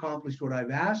they've accomplished what I've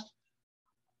asked,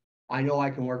 I know I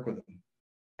can work with them,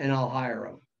 and I'll hire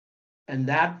them. And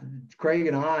that, Craig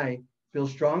and I feel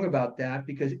strong about that,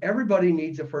 because everybody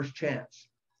needs a first chance.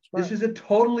 This is a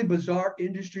totally bizarre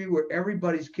industry where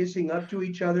everybody's kissing up to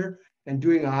each other and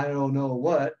doing I don't know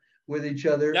what with each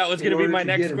other. That was going to be my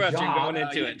next question going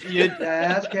into it.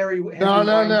 Ask Harry.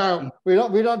 No. We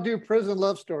don't do prison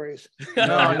love stories.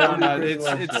 No.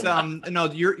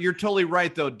 No, you're totally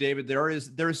right though, David.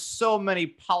 There's so many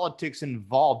politics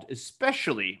involved,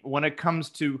 especially when it comes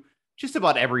to just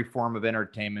about every form of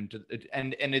entertainment,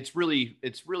 and it's really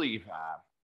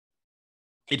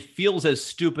it feels as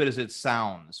stupid as it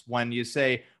sounds when you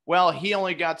say, well, he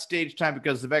only got stage time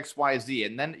because of X, Y, Z.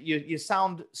 And then you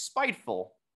sound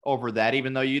spiteful over that,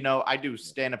 even though, I do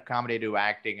stand-up comedy, I do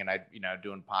acting, and I,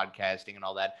 doing podcasting and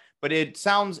all that. But it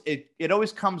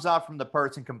always comes out from the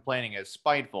person complaining as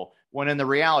spiteful, when in the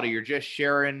reality, you're just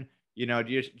sharing,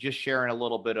 just sharing a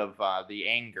little bit of the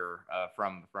anger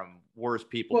from worse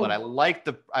people. Well, but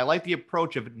I like the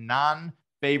approach of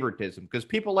non-favoritism, because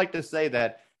people like to say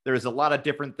that there's a lot of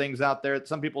different things out there.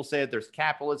 Some people say that there's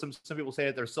capitalism. Some people say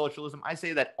that there's socialism. I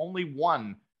say that only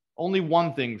one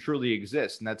thing truly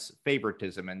exists, and that's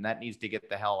favoritism, and that needs to get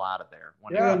the hell out of there.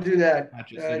 Don't do that. Not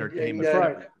just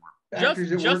entertainment.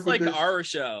 Just like our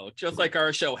show,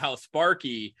 how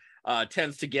Sparky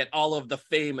tends to get all of the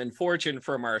fame and fortune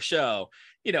from our show,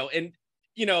 I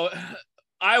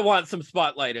want some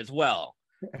spotlight as well,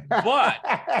 but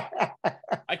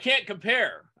I can't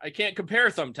compare.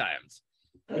 Sometimes.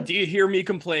 Do you hear me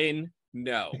complain?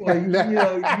 No. Well, you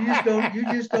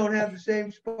just don't have the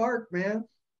same spark, man.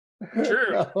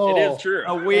 True. It is true.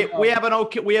 We have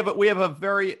a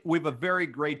very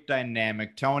great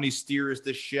dynamic. Tony steers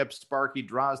the ship. Sparky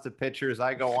draws the pictures.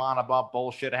 I go on about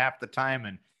bullshit half the time,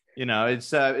 and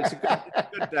it's a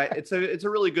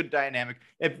really good dynamic.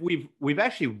 If we've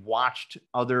actually watched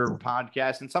other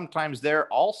podcasts, and sometimes they're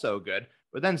also good.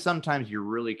 But then sometimes you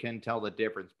really can tell the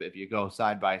difference if you go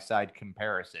side by side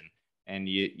comparison, and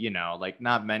like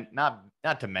not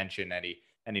to mention any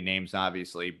names,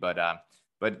 obviously, but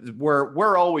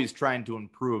we're always trying to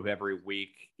improve every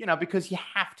week, because you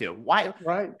have to. Why?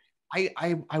 Right.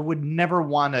 I would never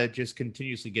want to just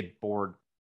continuously get bored.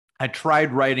 I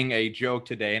tried writing a joke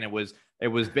today, and it was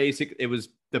basic. It was,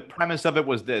 the premise of it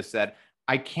was this: that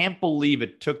I can't believe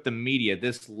it took the media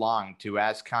this long to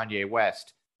ask Kanye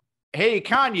West, hey,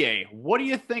 Kanye, what do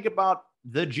you think about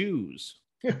the Jews?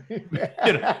 Just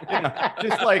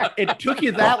like, it took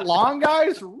you that long,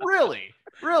 guys? Really?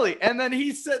 And then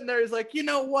he's sitting there, he's like,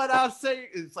 what I'll say?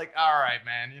 It's like, all right,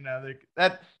 man,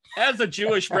 that. As a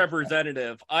Jewish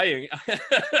representative, I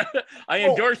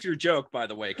endorse your joke, by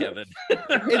the way, Kevin.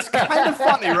 It's kind of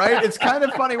funny, right? It's kind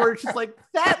of funny where it's just like,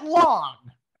 that long?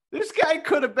 This guy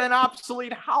could have been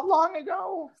obsolete how long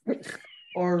ago?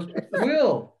 Or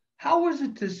Will, how was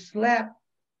it to slap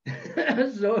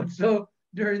so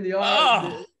during the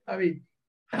audience? I mean,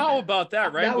 how about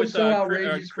that, right? That was so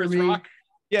outrageous Chris for me. Rock.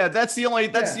 Yeah, that's the only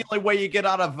way you get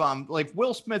out of like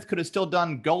Will Smith could have still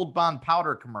done Gold Bond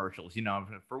powder commercials,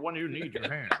 for when you need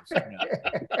your hands.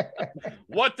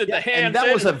 What did the hand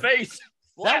say to the face?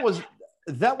 That was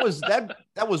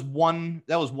one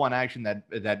action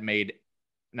that made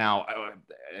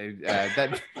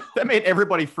that made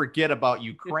everybody forget about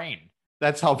Ukraine.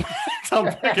 That's how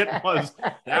big it was.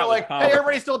 They're like, hey,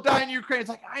 everybody's still dying in Ukraine. It's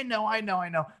like, I know.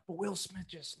 But Will Smith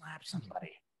just slapped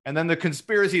somebody. And then the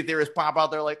conspiracy theorists pop out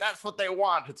there like, that's what they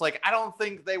want. It's like, I don't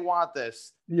think they want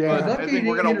this. Yeah, I think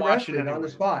we're going to watch it on the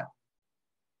spot.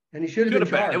 And he should have been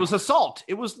charged. It was assault.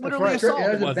 It was literally assault.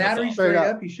 It was a battery straight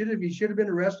up. He should have been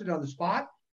arrested on the spot.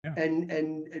 Yeah.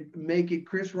 And make it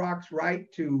Chris Rock's right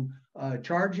to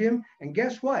charge him. And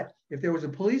guess what? If there was a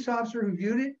police officer who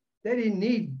viewed it, they didn't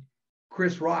need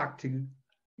Chris Rock to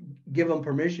give him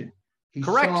permission.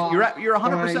 Correct. You're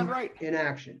 100% right. In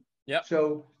action. Yeah.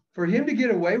 So for him to get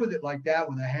away with it like that,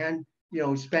 with a hand,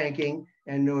 spanking,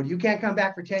 and you can't come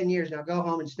back for 10 years, now go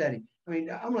home and study. I mean,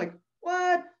 I'm like,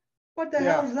 what? What the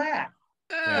hell is that?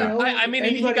 I mean,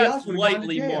 he got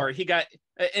slightly more. He got,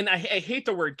 and I hate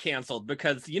the word canceled,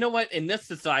 because you know what? In this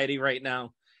society right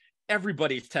now,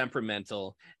 everybody's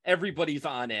temperamental. Everybody's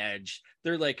on edge.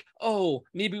 They're like, oh,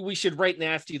 maybe we should write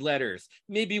nasty letters.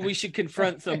 Maybe we should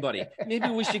confront somebody. Maybe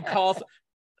we should call.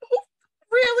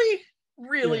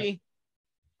 Really?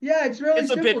 Yeah, it's really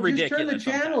simple. A bit ridiculous. Just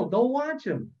turn the channel. Don't watch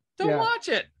them. Don't watch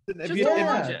it. Don't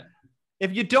watch it.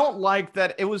 If you don't like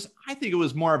that, I think it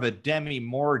was more of a Demi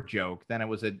Moore joke than it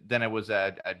was a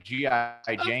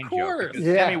G.I. Jane joke.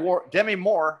 Demi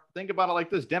Moore, think about it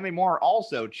like this. Demi Moore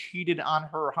also cheated on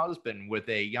her husband with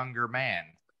a younger man.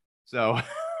 So,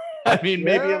 I mean,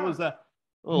 maybe it was a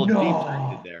little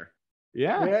deep-throated there.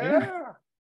 Yeah.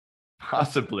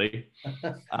 Possibly.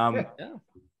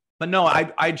 But no,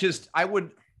 I would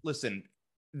listen.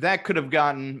 That could have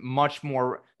gotten much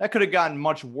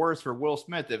worse for Will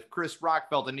Smith if Chris Rock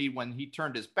felt the need when he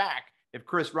turned his back if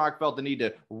Chris Rock felt the need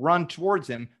to run towards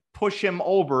him, push him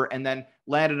over, and then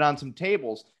landed on some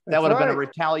tables. That would have been a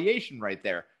retaliation right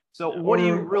there. So what are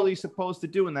you really supposed to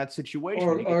do in that situation?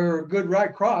 Or a good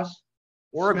right cross.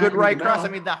 Or a good right cross. I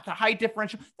mean, the height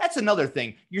differential. That's another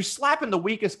thing. You're slapping the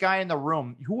weakest guy in the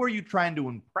room. Who are you trying to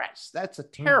impress? That's a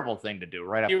terrible thing to do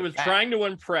right off the bat. He was trying to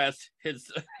impress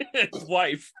his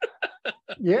wife.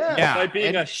 Yeah. By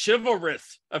being a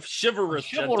chivalrous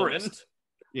gentleman.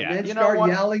 Yeah. And then start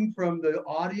yelling from the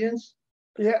audience.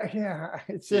 Yeah.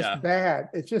 It's just bad.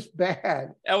 It's just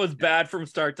bad. That was bad from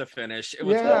start to finish. It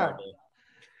was horrible.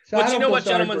 So but you know what,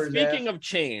 gentlemen? Speaking of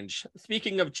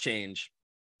change,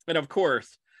 and of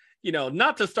course,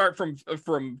 not to start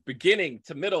from beginning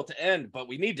to middle to end, but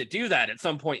we need to do that at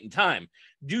some point in time.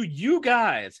 Do you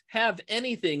guys have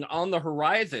anything on the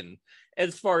horizon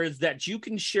as far as that you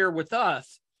can share with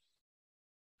us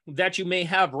that you may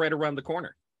have right around the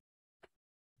corner?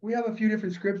 We have a few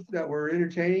different scripts that we're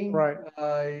entertaining. Right.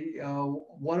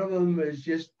 One of them is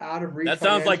just out of reach. That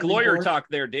sounds like lawyer talk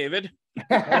there, David.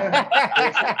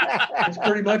 That's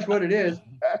pretty much what it is.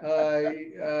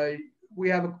 We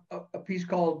have a piece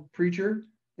called Preacher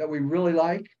that we really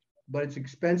like, but it's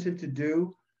expensive to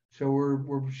do. So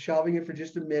we're shelving it for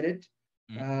just a minute.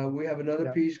 We have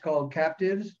another piece called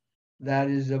Captives that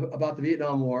is about the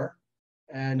Vietnam War.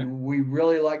 And we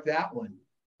really like that one.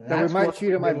 That's we might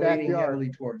shoot in my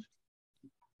backyard.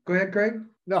 Go ahead, Craig.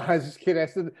 No, I was just kidding. I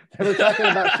said they were talking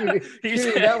about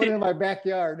shooting that one in my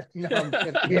backyard. No, I'm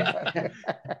kidding.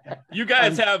 You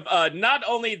guys have not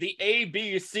only the A,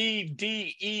 B, C,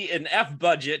 D, E, and F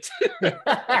budget, but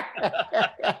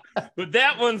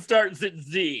that one starts at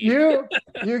Z.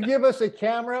 You give us a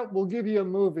camera, we'll give you a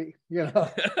movie.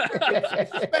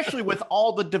 Especially with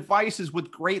all the devices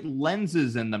with great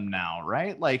lenses in them now,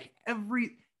 right? Like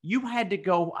you had to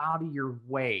go out of your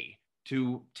way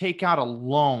to take out a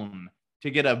loan to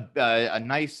get a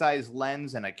nice size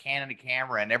lens and a Canon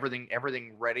camera and everything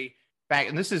ready back.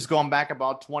 And this is going back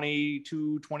about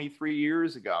 22, 23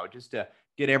 years ago, just to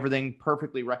get everything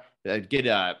perfectly right. Get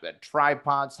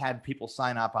tripods, had people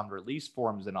sign up on release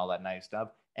forms and all that nice stuff.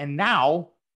 And now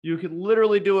you can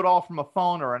literally do it all from a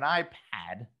phone or an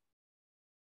iPad.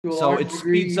 So it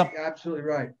speeds up. Absolutely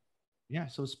right. Yeah,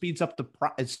 so it speeds up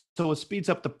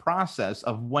the process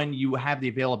of when you have the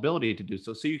availability to do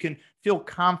so. So you can feel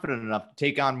confident enough to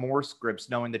take on more scripts,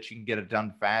 knowing that you can get it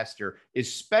done faster.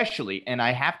 Especially, and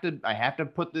I have to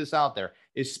put this out there,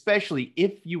 especially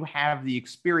if you have the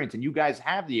experience, and you guys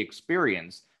have the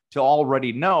experience to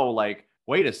already know, like,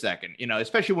 wait a second,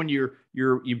 especially when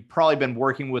you've probably been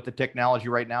working with the technology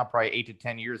right now, probably 8 to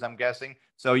 10 years, I'm guessing.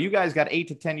 So you guys got 8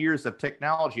 to 10 years of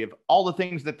technology of all the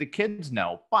things that the kids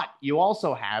know, but you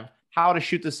also have how to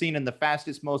shoot the scene in the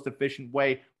fastest, most efficient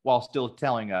way while still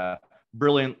telling a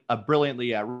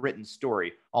brilliantly written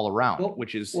story all around,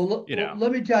 which is,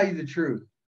 let me tell you the truth.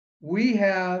 We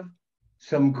have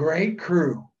some great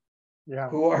crew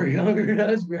who are younger than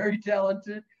us, very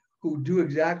talented, who do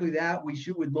exactly that. We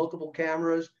shoot with multiple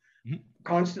cameras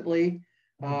constantly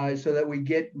so that we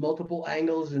get multiple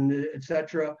angles and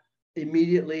etc.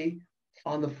 immediately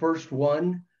on the first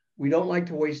one. We don't like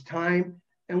to waste time,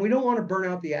 and we don't want to burn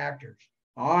out the actors.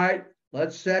 All right,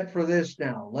 let's set for this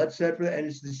now. Let's set for that. And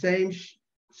it's the same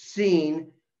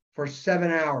scene for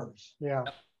 7 hours. Yeah.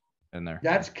 In there.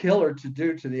 That's killer to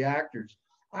do to the actors.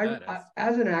 I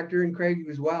as an actor, and Craig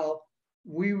as well,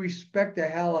 we respect the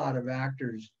hell out of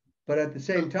actors. But at the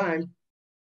same time,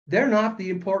 they're not the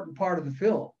important part of the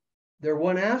film. They're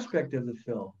one aspect of the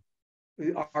film.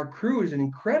 Our crew is an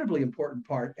incredibly important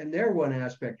part, and they're one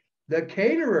aspect. The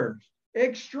caterers,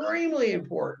 extremely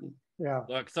important. Yeah.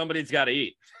 Look, somebody's got to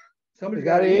eat. Somebody's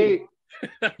got to eat.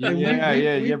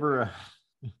 You ever...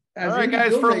 All right,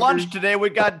 guys, for lunch today, we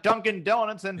got Dunkin'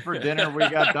 Donuts, and for dinner, we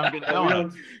got Dunkin'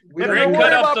 Donuts. We don't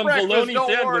cut up some bologna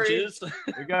sandwiches.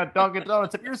 We got Dunkin'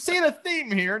 Donuts. If you're seeing a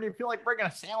theme here and you feel like bringing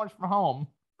a sandwich from home.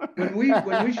 When we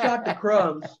shot The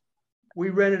Crumbs, we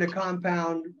rented a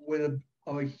compound with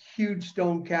a huge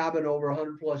stone cabin over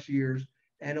 100 plus years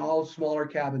and all smaller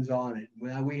cabins on it.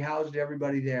 We housed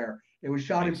everybody there. It was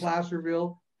shot in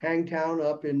Placerville, Hangtown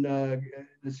up in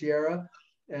the Sierra,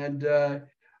 and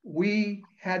we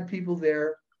had people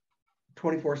there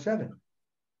 24/7.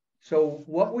 So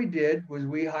what we did was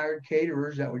we hired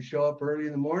caterers that would show up early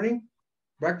in the morning,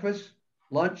 breakfast,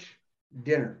 lunch,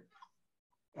 dinner,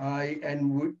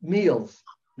 and meals,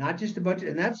 not just a bunch of,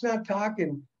 and that's not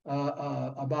talking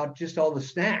about just all the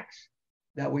snacks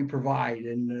that we provide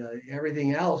and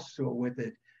everything else with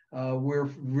it.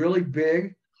 We're really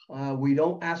big. We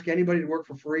don't ask anybody to work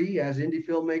for free as indie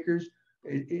filmmakers.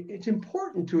 It's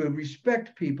important to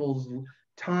respect people's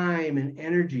time and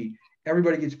energy.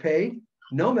 everybody gets paid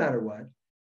no matter what,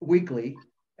 weekly.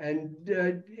 And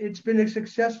it's been a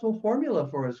successful formula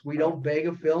for us. We don't beg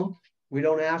a film. We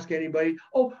don't ask anybody,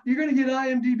 oh, you're going to get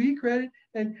IMDb credit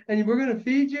and we're going to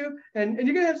feed you and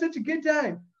you're going to have such a good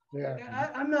time. Yeah.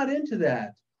 I'm not into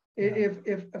that. Yeah.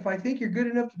 If I think you're good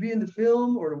enough to be in the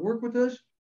film or to work with us,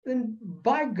 then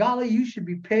by golly, you should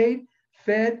be paid,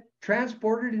 fed,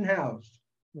 transported, and housed.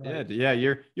 Right. Yeah.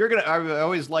 You're gonna. I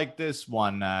always like this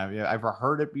one. I've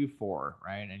heard it before,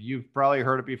 right? And you've probably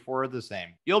heard it before. The same.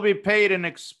 You'll be paid in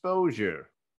exposure.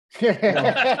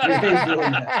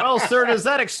 Well, sir, does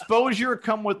that exposure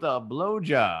come with a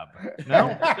blowjob? No.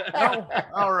 No.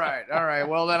 All right.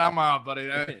 Well, then I'm out, buddy.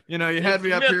 You had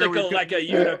me up here. Like a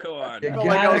unicorn. Like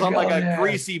I was on like a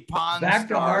greasy Pawn Back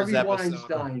to Harvey episode.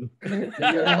 Weinstein.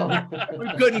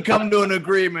 We couldn't come to an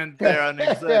agreement there on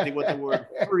exactly what the word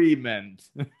free meant.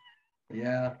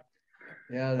 Yeah.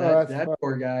 That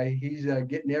poor guy. He's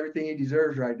getting everything he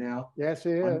deserves right now. Yes,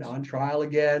 he is. On trial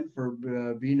again for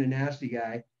being a nasty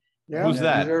guy. Yeah. Who's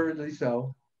that? Deservedly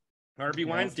so. Harvey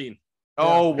Weinstein.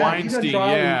 Oh, Weinstein. He's on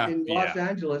trial in Los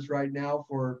Angeles right now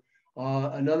for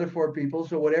another 4 people.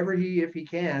 So whatever if he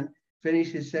can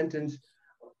finish his sentence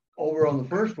over on the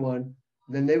first one,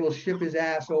 then they will ship his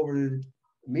ass over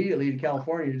immediately to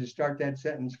California to start that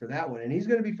sentence for that one. And he's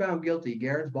going to be found guilty.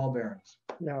 Garen's ball bearings.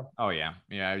 Yeah. Oh yeah.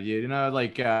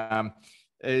 Like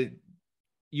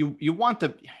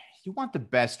you want the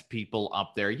best people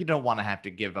up there. You don't want to have to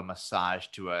give a massage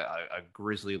to a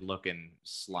grizzly looking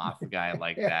sloth guy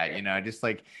like that. Just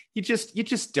like you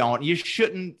just don't. You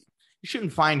shouldn't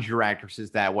find your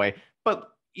actresses that way. But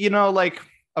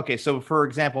okay, so for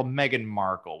example, Meghan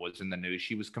Markle was in the news.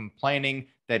 She was complaining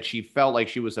that she felt like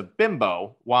she was a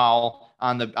bimbo while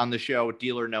on the show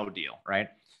Deal or No Deal, right?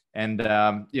 And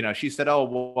she said,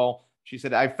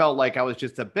 I felt like I was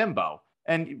just a bimbo.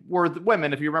 And we're the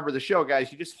women, if you remember the show,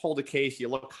 guys, you just hold a case, you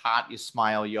look hot, you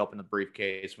smile, you open the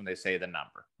briefcase when they say the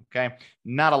number. Okay,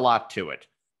 not a lot to it.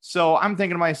 So I'm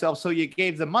thinking to myself, so you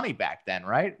gave the money back then,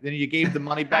 right? Then you gave the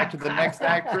money back to the next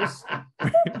actress.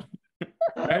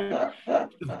 Right?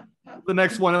 The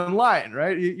next one in line,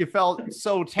 right? You felt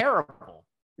so terrible.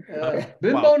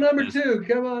 Bimbo number 2,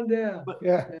 come on down.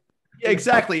 Yeah,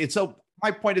 exactly. And so my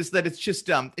point is that it's just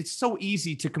it's so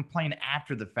easy to complain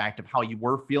after the fact of how you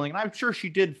were feeling. And I'm sure she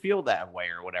did feel that way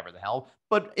or whatever the hell.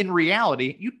 But in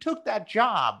reality, you took that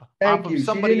job off of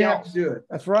somebody else. Have to do it.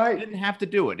 That's right. She didn't have to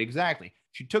do it. Exactly.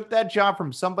 She took that job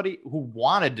from somebody who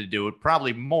wanted to do it,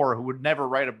 probably more, who would never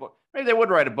write a book. Maybe they would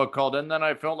write a book called And Then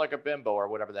I Felt Like a Bimbo or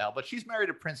whatever the hell. But she's married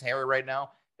to Prince Harry right now,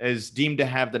 is deemed to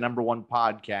have the #1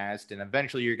 podcast. And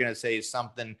eventually you're going to say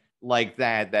something like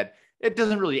that it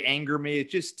doesn't really anger me.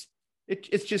 It's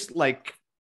just like,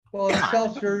 well, it's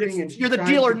self-serving. You're the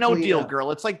Deal or No Deal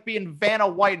girl. It's like being Vanna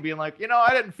White and being like,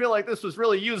 I didn't feel like this was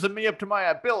really using me up to my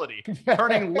ability.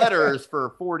 Turning letters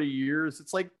for 40 years.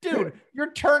 It's like, dude,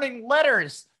 you're turning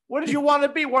letters. What did you want to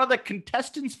be? One of the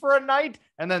contestants for a night?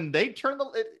 And then they turn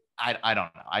I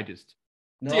don't know. I just.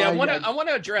 No, I want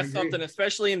to address something,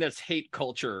 especially in this hate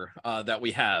culture that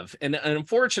we have, and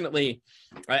unfortunately,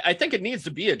 I think it needs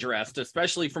to be addressed,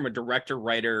 especially from a director,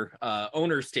 writer,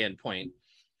 owner standpoint.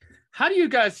 How do you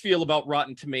guys feel about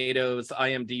Rotten Tomatoes,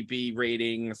 IMDb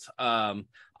ratings, all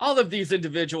of these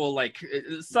individual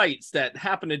sites that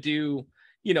happen to do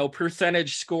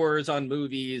percentage scores on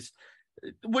movies?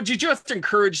 Would you just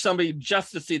encourage somebody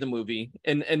just to see the movie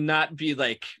and not be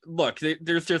like, look,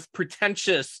 there's this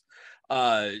pretentious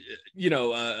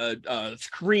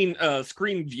screen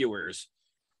viewers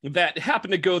that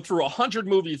happen to go through 100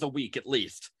 movies a week at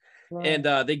least. Right. And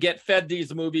they get fed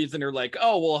these movies and they're like,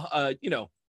 oh,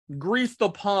 well, grease the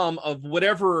palm of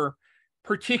whatever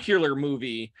particular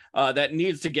movie that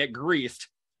needs to get greased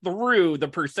through the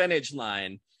percentage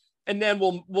line. And then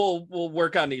we'll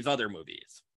work on these other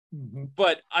movies. Mm-hmm.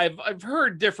 But I've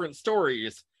heard different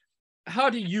stories. How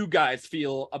do you guys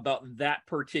feel about that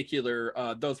particular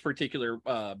those particular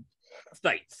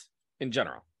sites in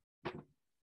general?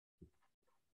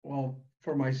 Well,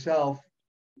 for myself,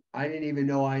 I didn't even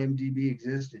know IMDb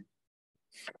existed.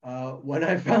 When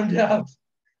I found out,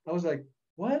 I was like,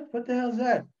 what the hell is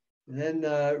that? And then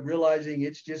realizing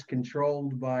it's just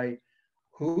controlled by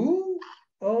who?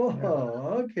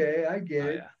 Oh, okay, I get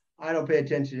it. Yeah. I don't pay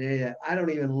attention to any of that. I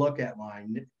don't even look at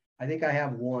mine. I think I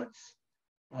have once.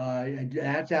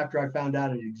 That's after I found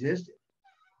out it existed.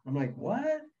 I'm like,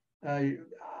 what?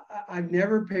 I've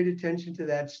never paid attention to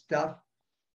that stuff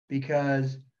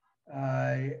because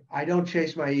I don't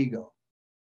chase my ego.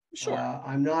 Sure.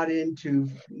 I'm not into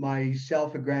my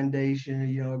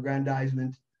self-aggrandization,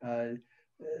 aggrandizement.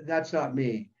 That's not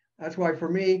me. That's why for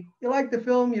me, you like the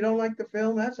film, you don't like the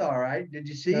film, that's all right. Did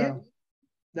you see it?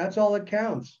 That's all that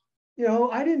counts.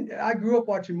 I grew up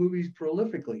watching movies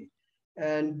prolifically,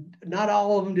 and not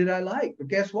all of them did I like, but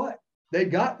guess what? They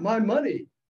got my money.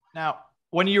 Now,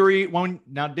 David,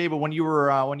 when you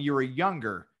were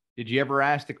younger, did you ever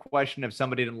ask the question if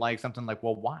somebody didn't like something, like,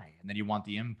 well, why? And then you want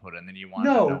the input, and then you want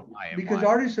to know why. Because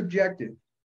art is subjective.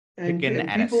 And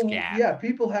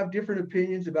people have different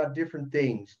opinions about different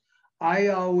things. I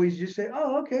always just say,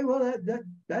 oh, okay, well,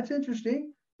 that's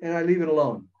interesting. And I leave it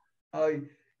alone.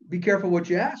 Be careful what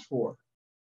you ask for.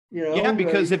 Yeah,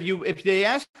 because if they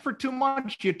ask for too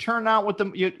much, you turn out with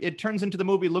them. It turns into the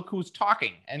movie Look Who's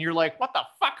Talking, and you're like, what the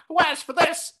fuck? Who asked for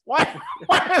this? Why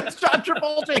is John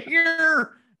Travolta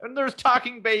here? And there's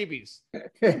talking babies.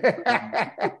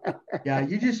 Yeah,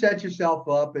 you just set yourself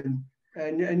up, and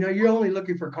you're only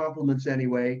looking for compliments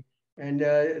anyway, and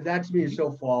that to me is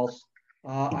so false.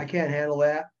 I can't handle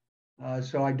that.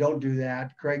 So I don't do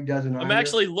that. Craig doesn't. I'm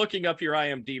actually looking up your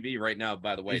IMDb right now,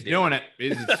 by the way. He's doing it.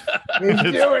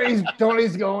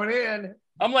 Tony's going in.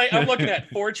 I'm looking at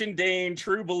Fortune Dane,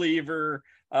 True Believer,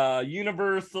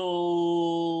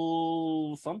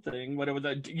 Universal something, what it was,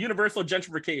 Universal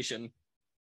Gentrification,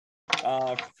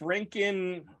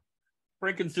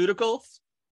 Frankenceuticals.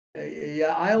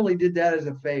 Yeah, I only did that as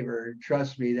a favor.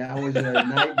 Trust me, that was a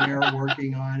nightmare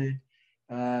working on it.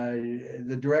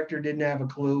 The director didn't have a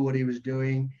clue what he was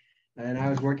doing, and I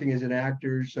was working as an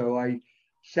actor, so I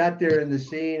sat there in the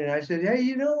scene and I said,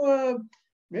 hey,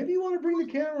 maybe you want to bring the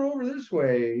camera over this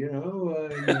way,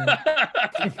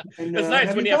 And, it's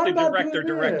nice when you have to direct or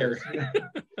director.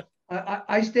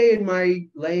 I stay in my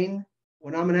lane.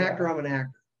 When I'm an actor, I'm an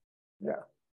actor. Yeah.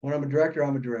 When I'm a director,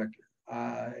 I'm a director.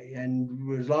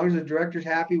 And as long as the director's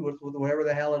happy with whatever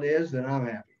the hell it is, then I'm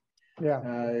happy.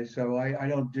 Yeah. So I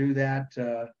don't do that.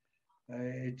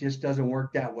 It just doesn't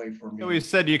work that way for me. You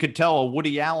said you could tell a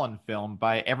Woody Allen film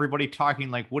by everybody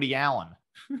talking like Woody Allen.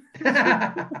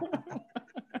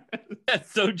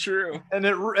 That's so true.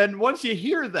 And once you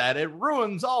hear that, it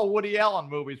ruins all Woody Allen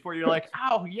movies where you're like,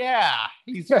 oh yeah,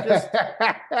 he's just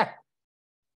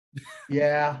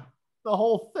yeah, the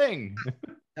whole thing.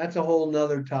 That's a whole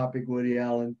nother topic, Woody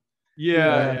Allen.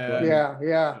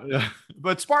 Yeah.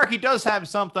 But Sparky does have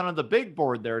something on the big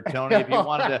board there, Tony. If you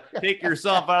wanted to take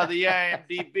yourself out of the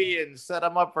IMDb and set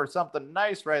him up for something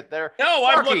nice right there. No,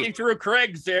 Sparky. I'm looking through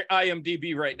Craig's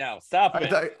IMDb right now. Stop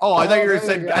it. I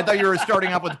thought you were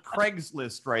starting up with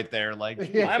Craigslist right there.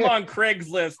 I'm on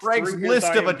Craigslist. Craig's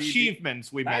list of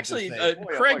achievements. We actually,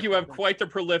 Craig, you have quite the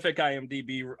prolific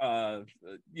IMDb.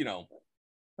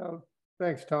 Oh,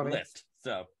 thanks, Tony. List.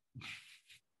 So.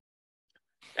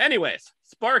 Anyways,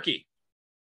 Sparky,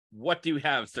 what do you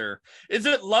have, sir? Is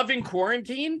it Loving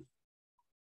Quarantine?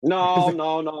 No.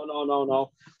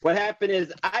 What happened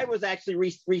is I was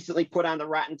actually recently put on the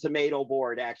Rotten Tomato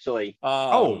board, actually.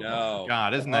 Oh no.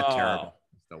 God, isn't that terrible?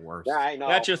 It's the worst. Yeah, I know.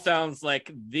 That just sounds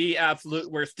like the absolute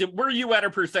worst. Were you at a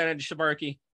percentage,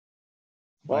 Sparky?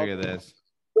 Look at this.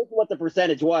 This is what the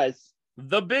percentage was.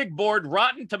 The big board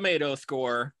Rotten Tomato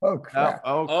score. Oh crap.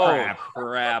 Oh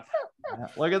crap.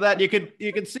 Look at that. You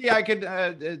could see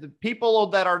the people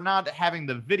that are not having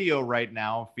the video right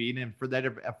now feed, and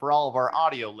for all of our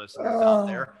audio listeners out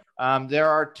there, there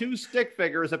are two stick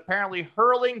figures apparently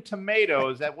hurling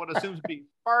tomatoes at what assumes to be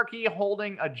Sparky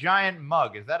holding a giant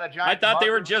mug. Is that a giant? I thought mug they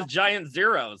were just giant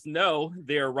zeros. No,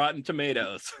 they are Rotten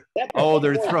Tomatoes. They're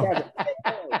throwing.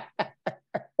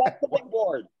 That's the big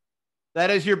board. That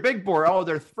is your big board. Oh,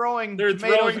 they're throwing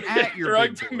tomatoes at your big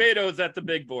board. Tomatoes at the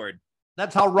big board.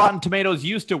 That's how Rotten Tomatoes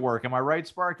used to work. Am I right,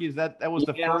 Sparky? That was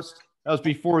the first? That was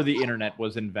before the internet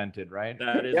was invented, right?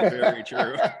 That is very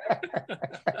true.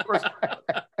 Of course,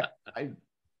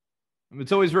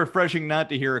 it's always refreshing not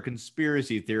to hear a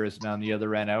conspiracy theorist on the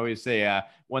other end. I always say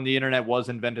when the internet was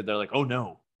invented, they're like, oh,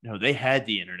 no, they had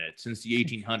the internet since the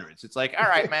 1800s. It's like, all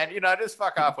right, man, just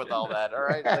fuck off with all that, all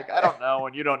right? Like, I don't know,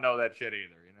 and you don't know that shit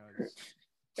either.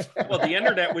 Well, the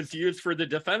internet was used for the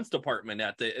Defense Department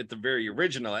at the very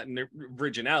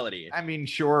originality. I mean,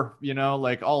 sure,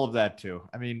 like all of that too.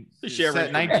 I mean,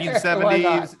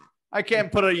 1970s. I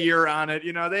can't put a year on it.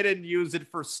 They didn't use it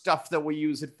for stuff that we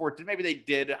use it for. Maybe they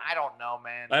did. I don't know,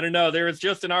 man. I don't know. There was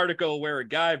just an article where a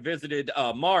guy visited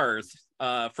Mars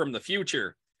from the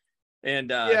future.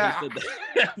 And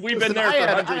we've been there for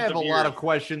hundreds of years. I have a lot of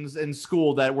questions in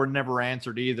school that were never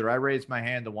answered either. I raised my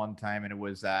hand the one time, and it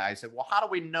was I said, well, how do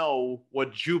we know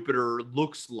what Jupiter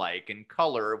looks like in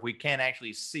color if we can't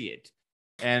actually see it?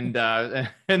 And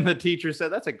the teacher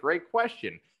said, that's a great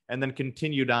question, and then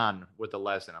continued on with the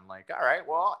lesson. I'm like, all right,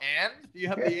 well, and do you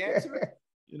have the answer?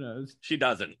 She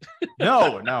doesn't.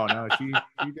 No. She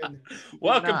didn't.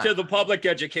 Welcome to the public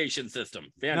education system.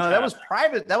 Fantastic. No, that was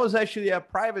private. That was actually a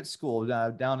private school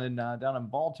down in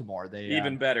Baltimore. They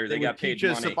even better. They got paid teach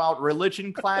us money. about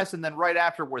religion class, and then right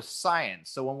after was science.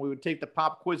 So when we would take the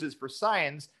pop quizzes for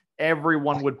science,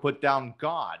 everyone would put down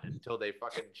God until they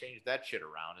fucking changed that shit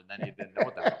around, and then you didn't know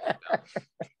what that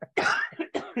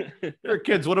was. We're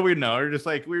kids. What do we know? We're just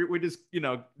like we just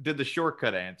did the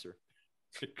shortcut answer.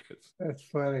 That's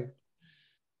funny.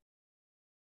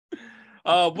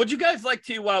 Would you guys like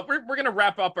to? We're gonna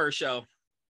wrap up our show,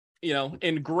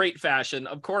 in great fashion.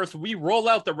 Of course, we roll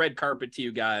out the red carpet to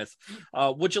you guys.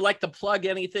 Would you like to plug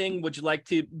anything? Would you like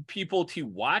people to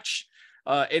watch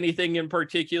anything in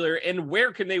particular? And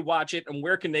where can they watch it? And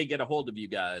where can they get a hold of you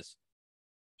guys?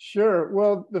 Sure.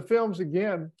 Well, the films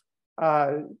again: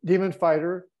 Demon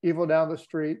Fighter, Evil Down the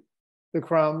Street, The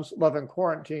Crumbs, Love and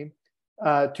Quarantine.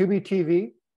 Tubi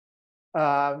TV,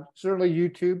 certainly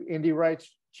YouTube, Indie Rights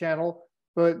channel,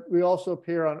 but we also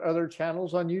appear on other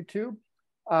channels on YouTube.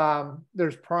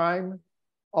 There's Prime,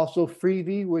 also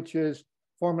Freevee, which is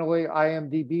formerly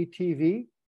IMDb TV.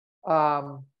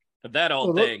 That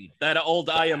old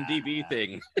IMDb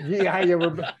thing.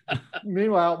 Yeah.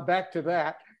 Meanwhile, back to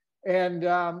that. And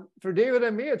for David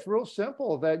and me, it's real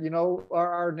simple that,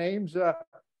 our names,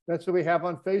 that's what we have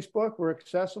on Facebook. We're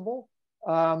accessible.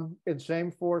 And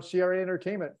same for CRA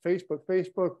Entertainment,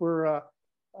 Facebook. We're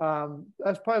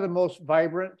that's probably the most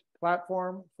vibrant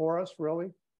platform for us,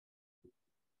 really.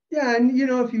 Yeah, and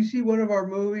if you see one of our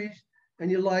movies and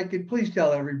you like it, please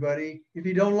tell everybody. If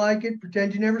you don't like it,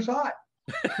 pretend you never saw it.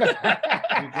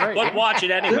 But watch it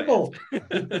anyway. Simple.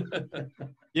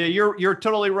 Yeah, you're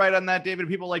totally right on that, David.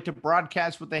 People like to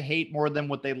broadcast what they hate more than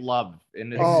what they love.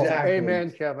 And Exactly.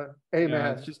 Amen, Kevin.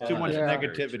 Amen. It's just too much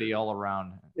negativity all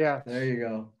around. Yeah. There you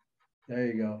go.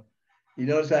 You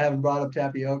notice I haven't brought up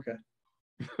tapioca.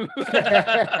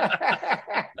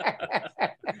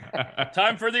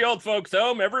 Time for the old folks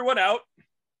home. Everyone out.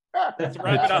 Let's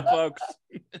wrap it up, folks.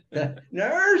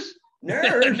 Nurse.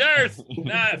 Nurse.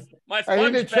 My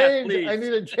I need please.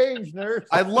 a change, nurse.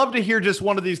 I'd love to hear just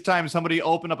one of these times somebody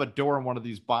open up a door in one of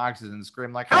these boxes and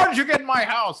scream like, "How did you get in my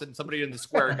house?" And somebody in the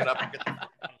square get up and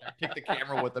take the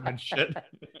camera with them and shit.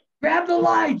 Grab the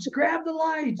lights.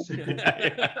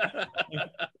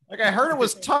 Like, I heard it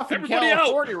was tough in Everybody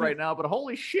California right now, but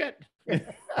holy shit.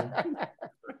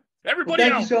 Everybody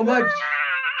Thank out. you so much.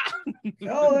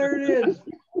 Oh, there it is.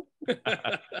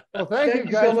 Well, thank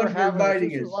you so much for having inviting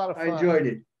This us. was a lot of I fun. enjoyed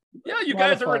it. Yeah, you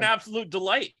guys are an absolute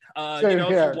delight. If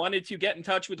you wanted to get in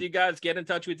touch with you guys, get in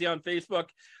touch with you on Facebook.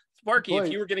 Sparky,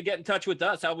 if you were going to get in touch with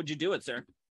us, how would you do it, sir?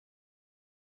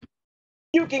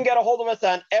 You can get a hold of us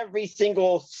on every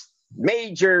single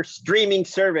major streaming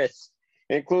service,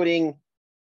 including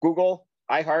Google,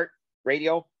 iHeart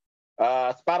Radio,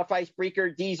 Spotify,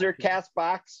 Spreaker, Deezer,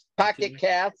 Castbox, Pocket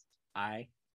Cast,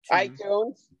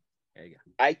 iTunes. There you go.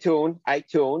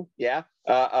 iTunes, yeah.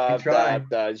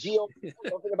 The Geo,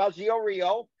 something about Geo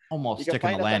Rio. Almost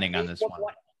sticking the landing on this one.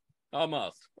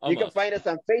 Almost. You can find us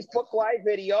on Facebook Live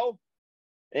Video,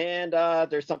 and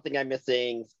there's something I'm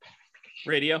missing.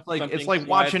 Radio. It's like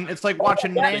watching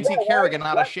Nancy Kerrigan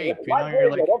out of shape. You're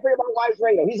like, don't forget about Wise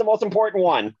Radio. He's the most important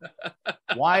one.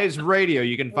 Wise Radio.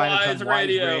 You can find us on Wise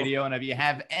Radio. And if you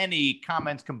have any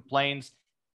comments, complaints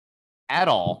at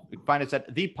all, you can find us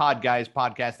at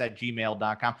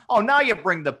thepodguyzpodcast@gmail.com. Oh, now you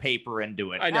bring the paper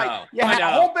into it. I know. You had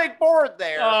a whole big board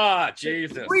there. Ah,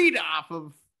 Jesus. Read off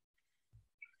of.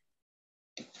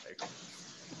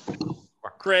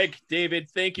 Craig, David,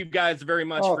 thank you guys very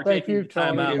much for taking the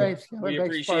time out. We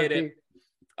appreciate it.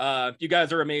 You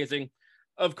guys are amazing.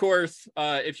 Of course,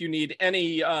 if you need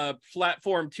any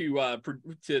platform to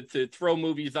throw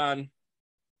movies on,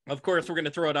 of course, we're going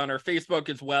to throw it on our Facebook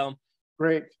as well.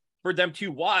 Great. For them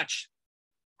to watch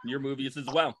your movies as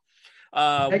well.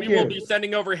 We will be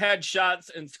sending over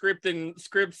headshots and scripts and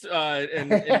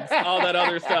all that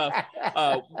other stuff.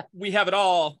 We have it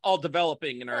all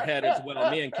developing in our head as well,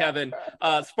 me and Kevin.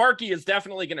 Sparky is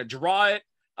definitely going to draw it,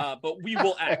 but we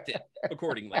will act it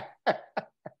accordingly.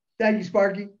 Thank you,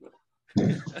 Sparky.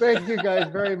 Thank you guys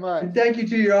very much. And thank you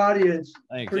to your audience.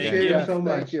 Appreciate it so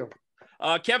much. Thank you.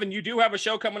 Kevin, you do have a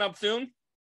show coming up soon?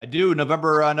 I do.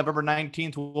 November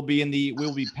 19th, we'll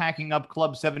be packing up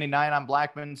Club 79 on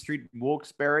Blackman Street,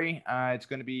 Wilkes-Barre. It's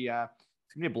gonna be a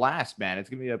blast, man. It's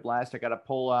gonna be a blast. I gotta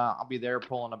pull. I'll be there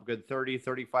pulling up a good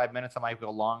 30-35 minutes. I might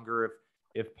go longer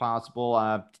if possible.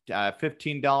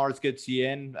 $15 gets you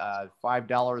in.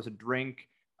 $5 a drink.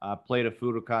 Plate of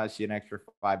food will cost you an extra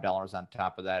 $5 on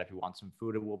top of that. If you want some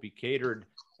food, it will be catered.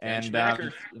 And it's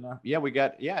gonna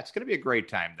be a great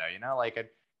time though.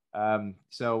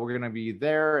 So we're gonna be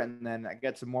there, and then I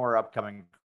get some more upcoming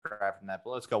crap from that.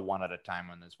 But let's go one at a time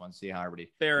on this one. See how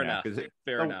everybody. Fair enough.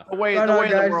 Fair enough. The way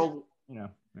the world,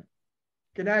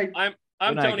 Good night. I'm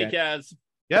Good night, Tony guys. Kaz.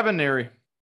 Kevin Neary.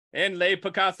 And Le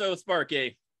Picasso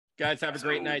Sparky. Guys, have a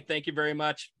great night. Thank you very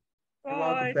much. You're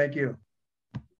welcome. Thank you.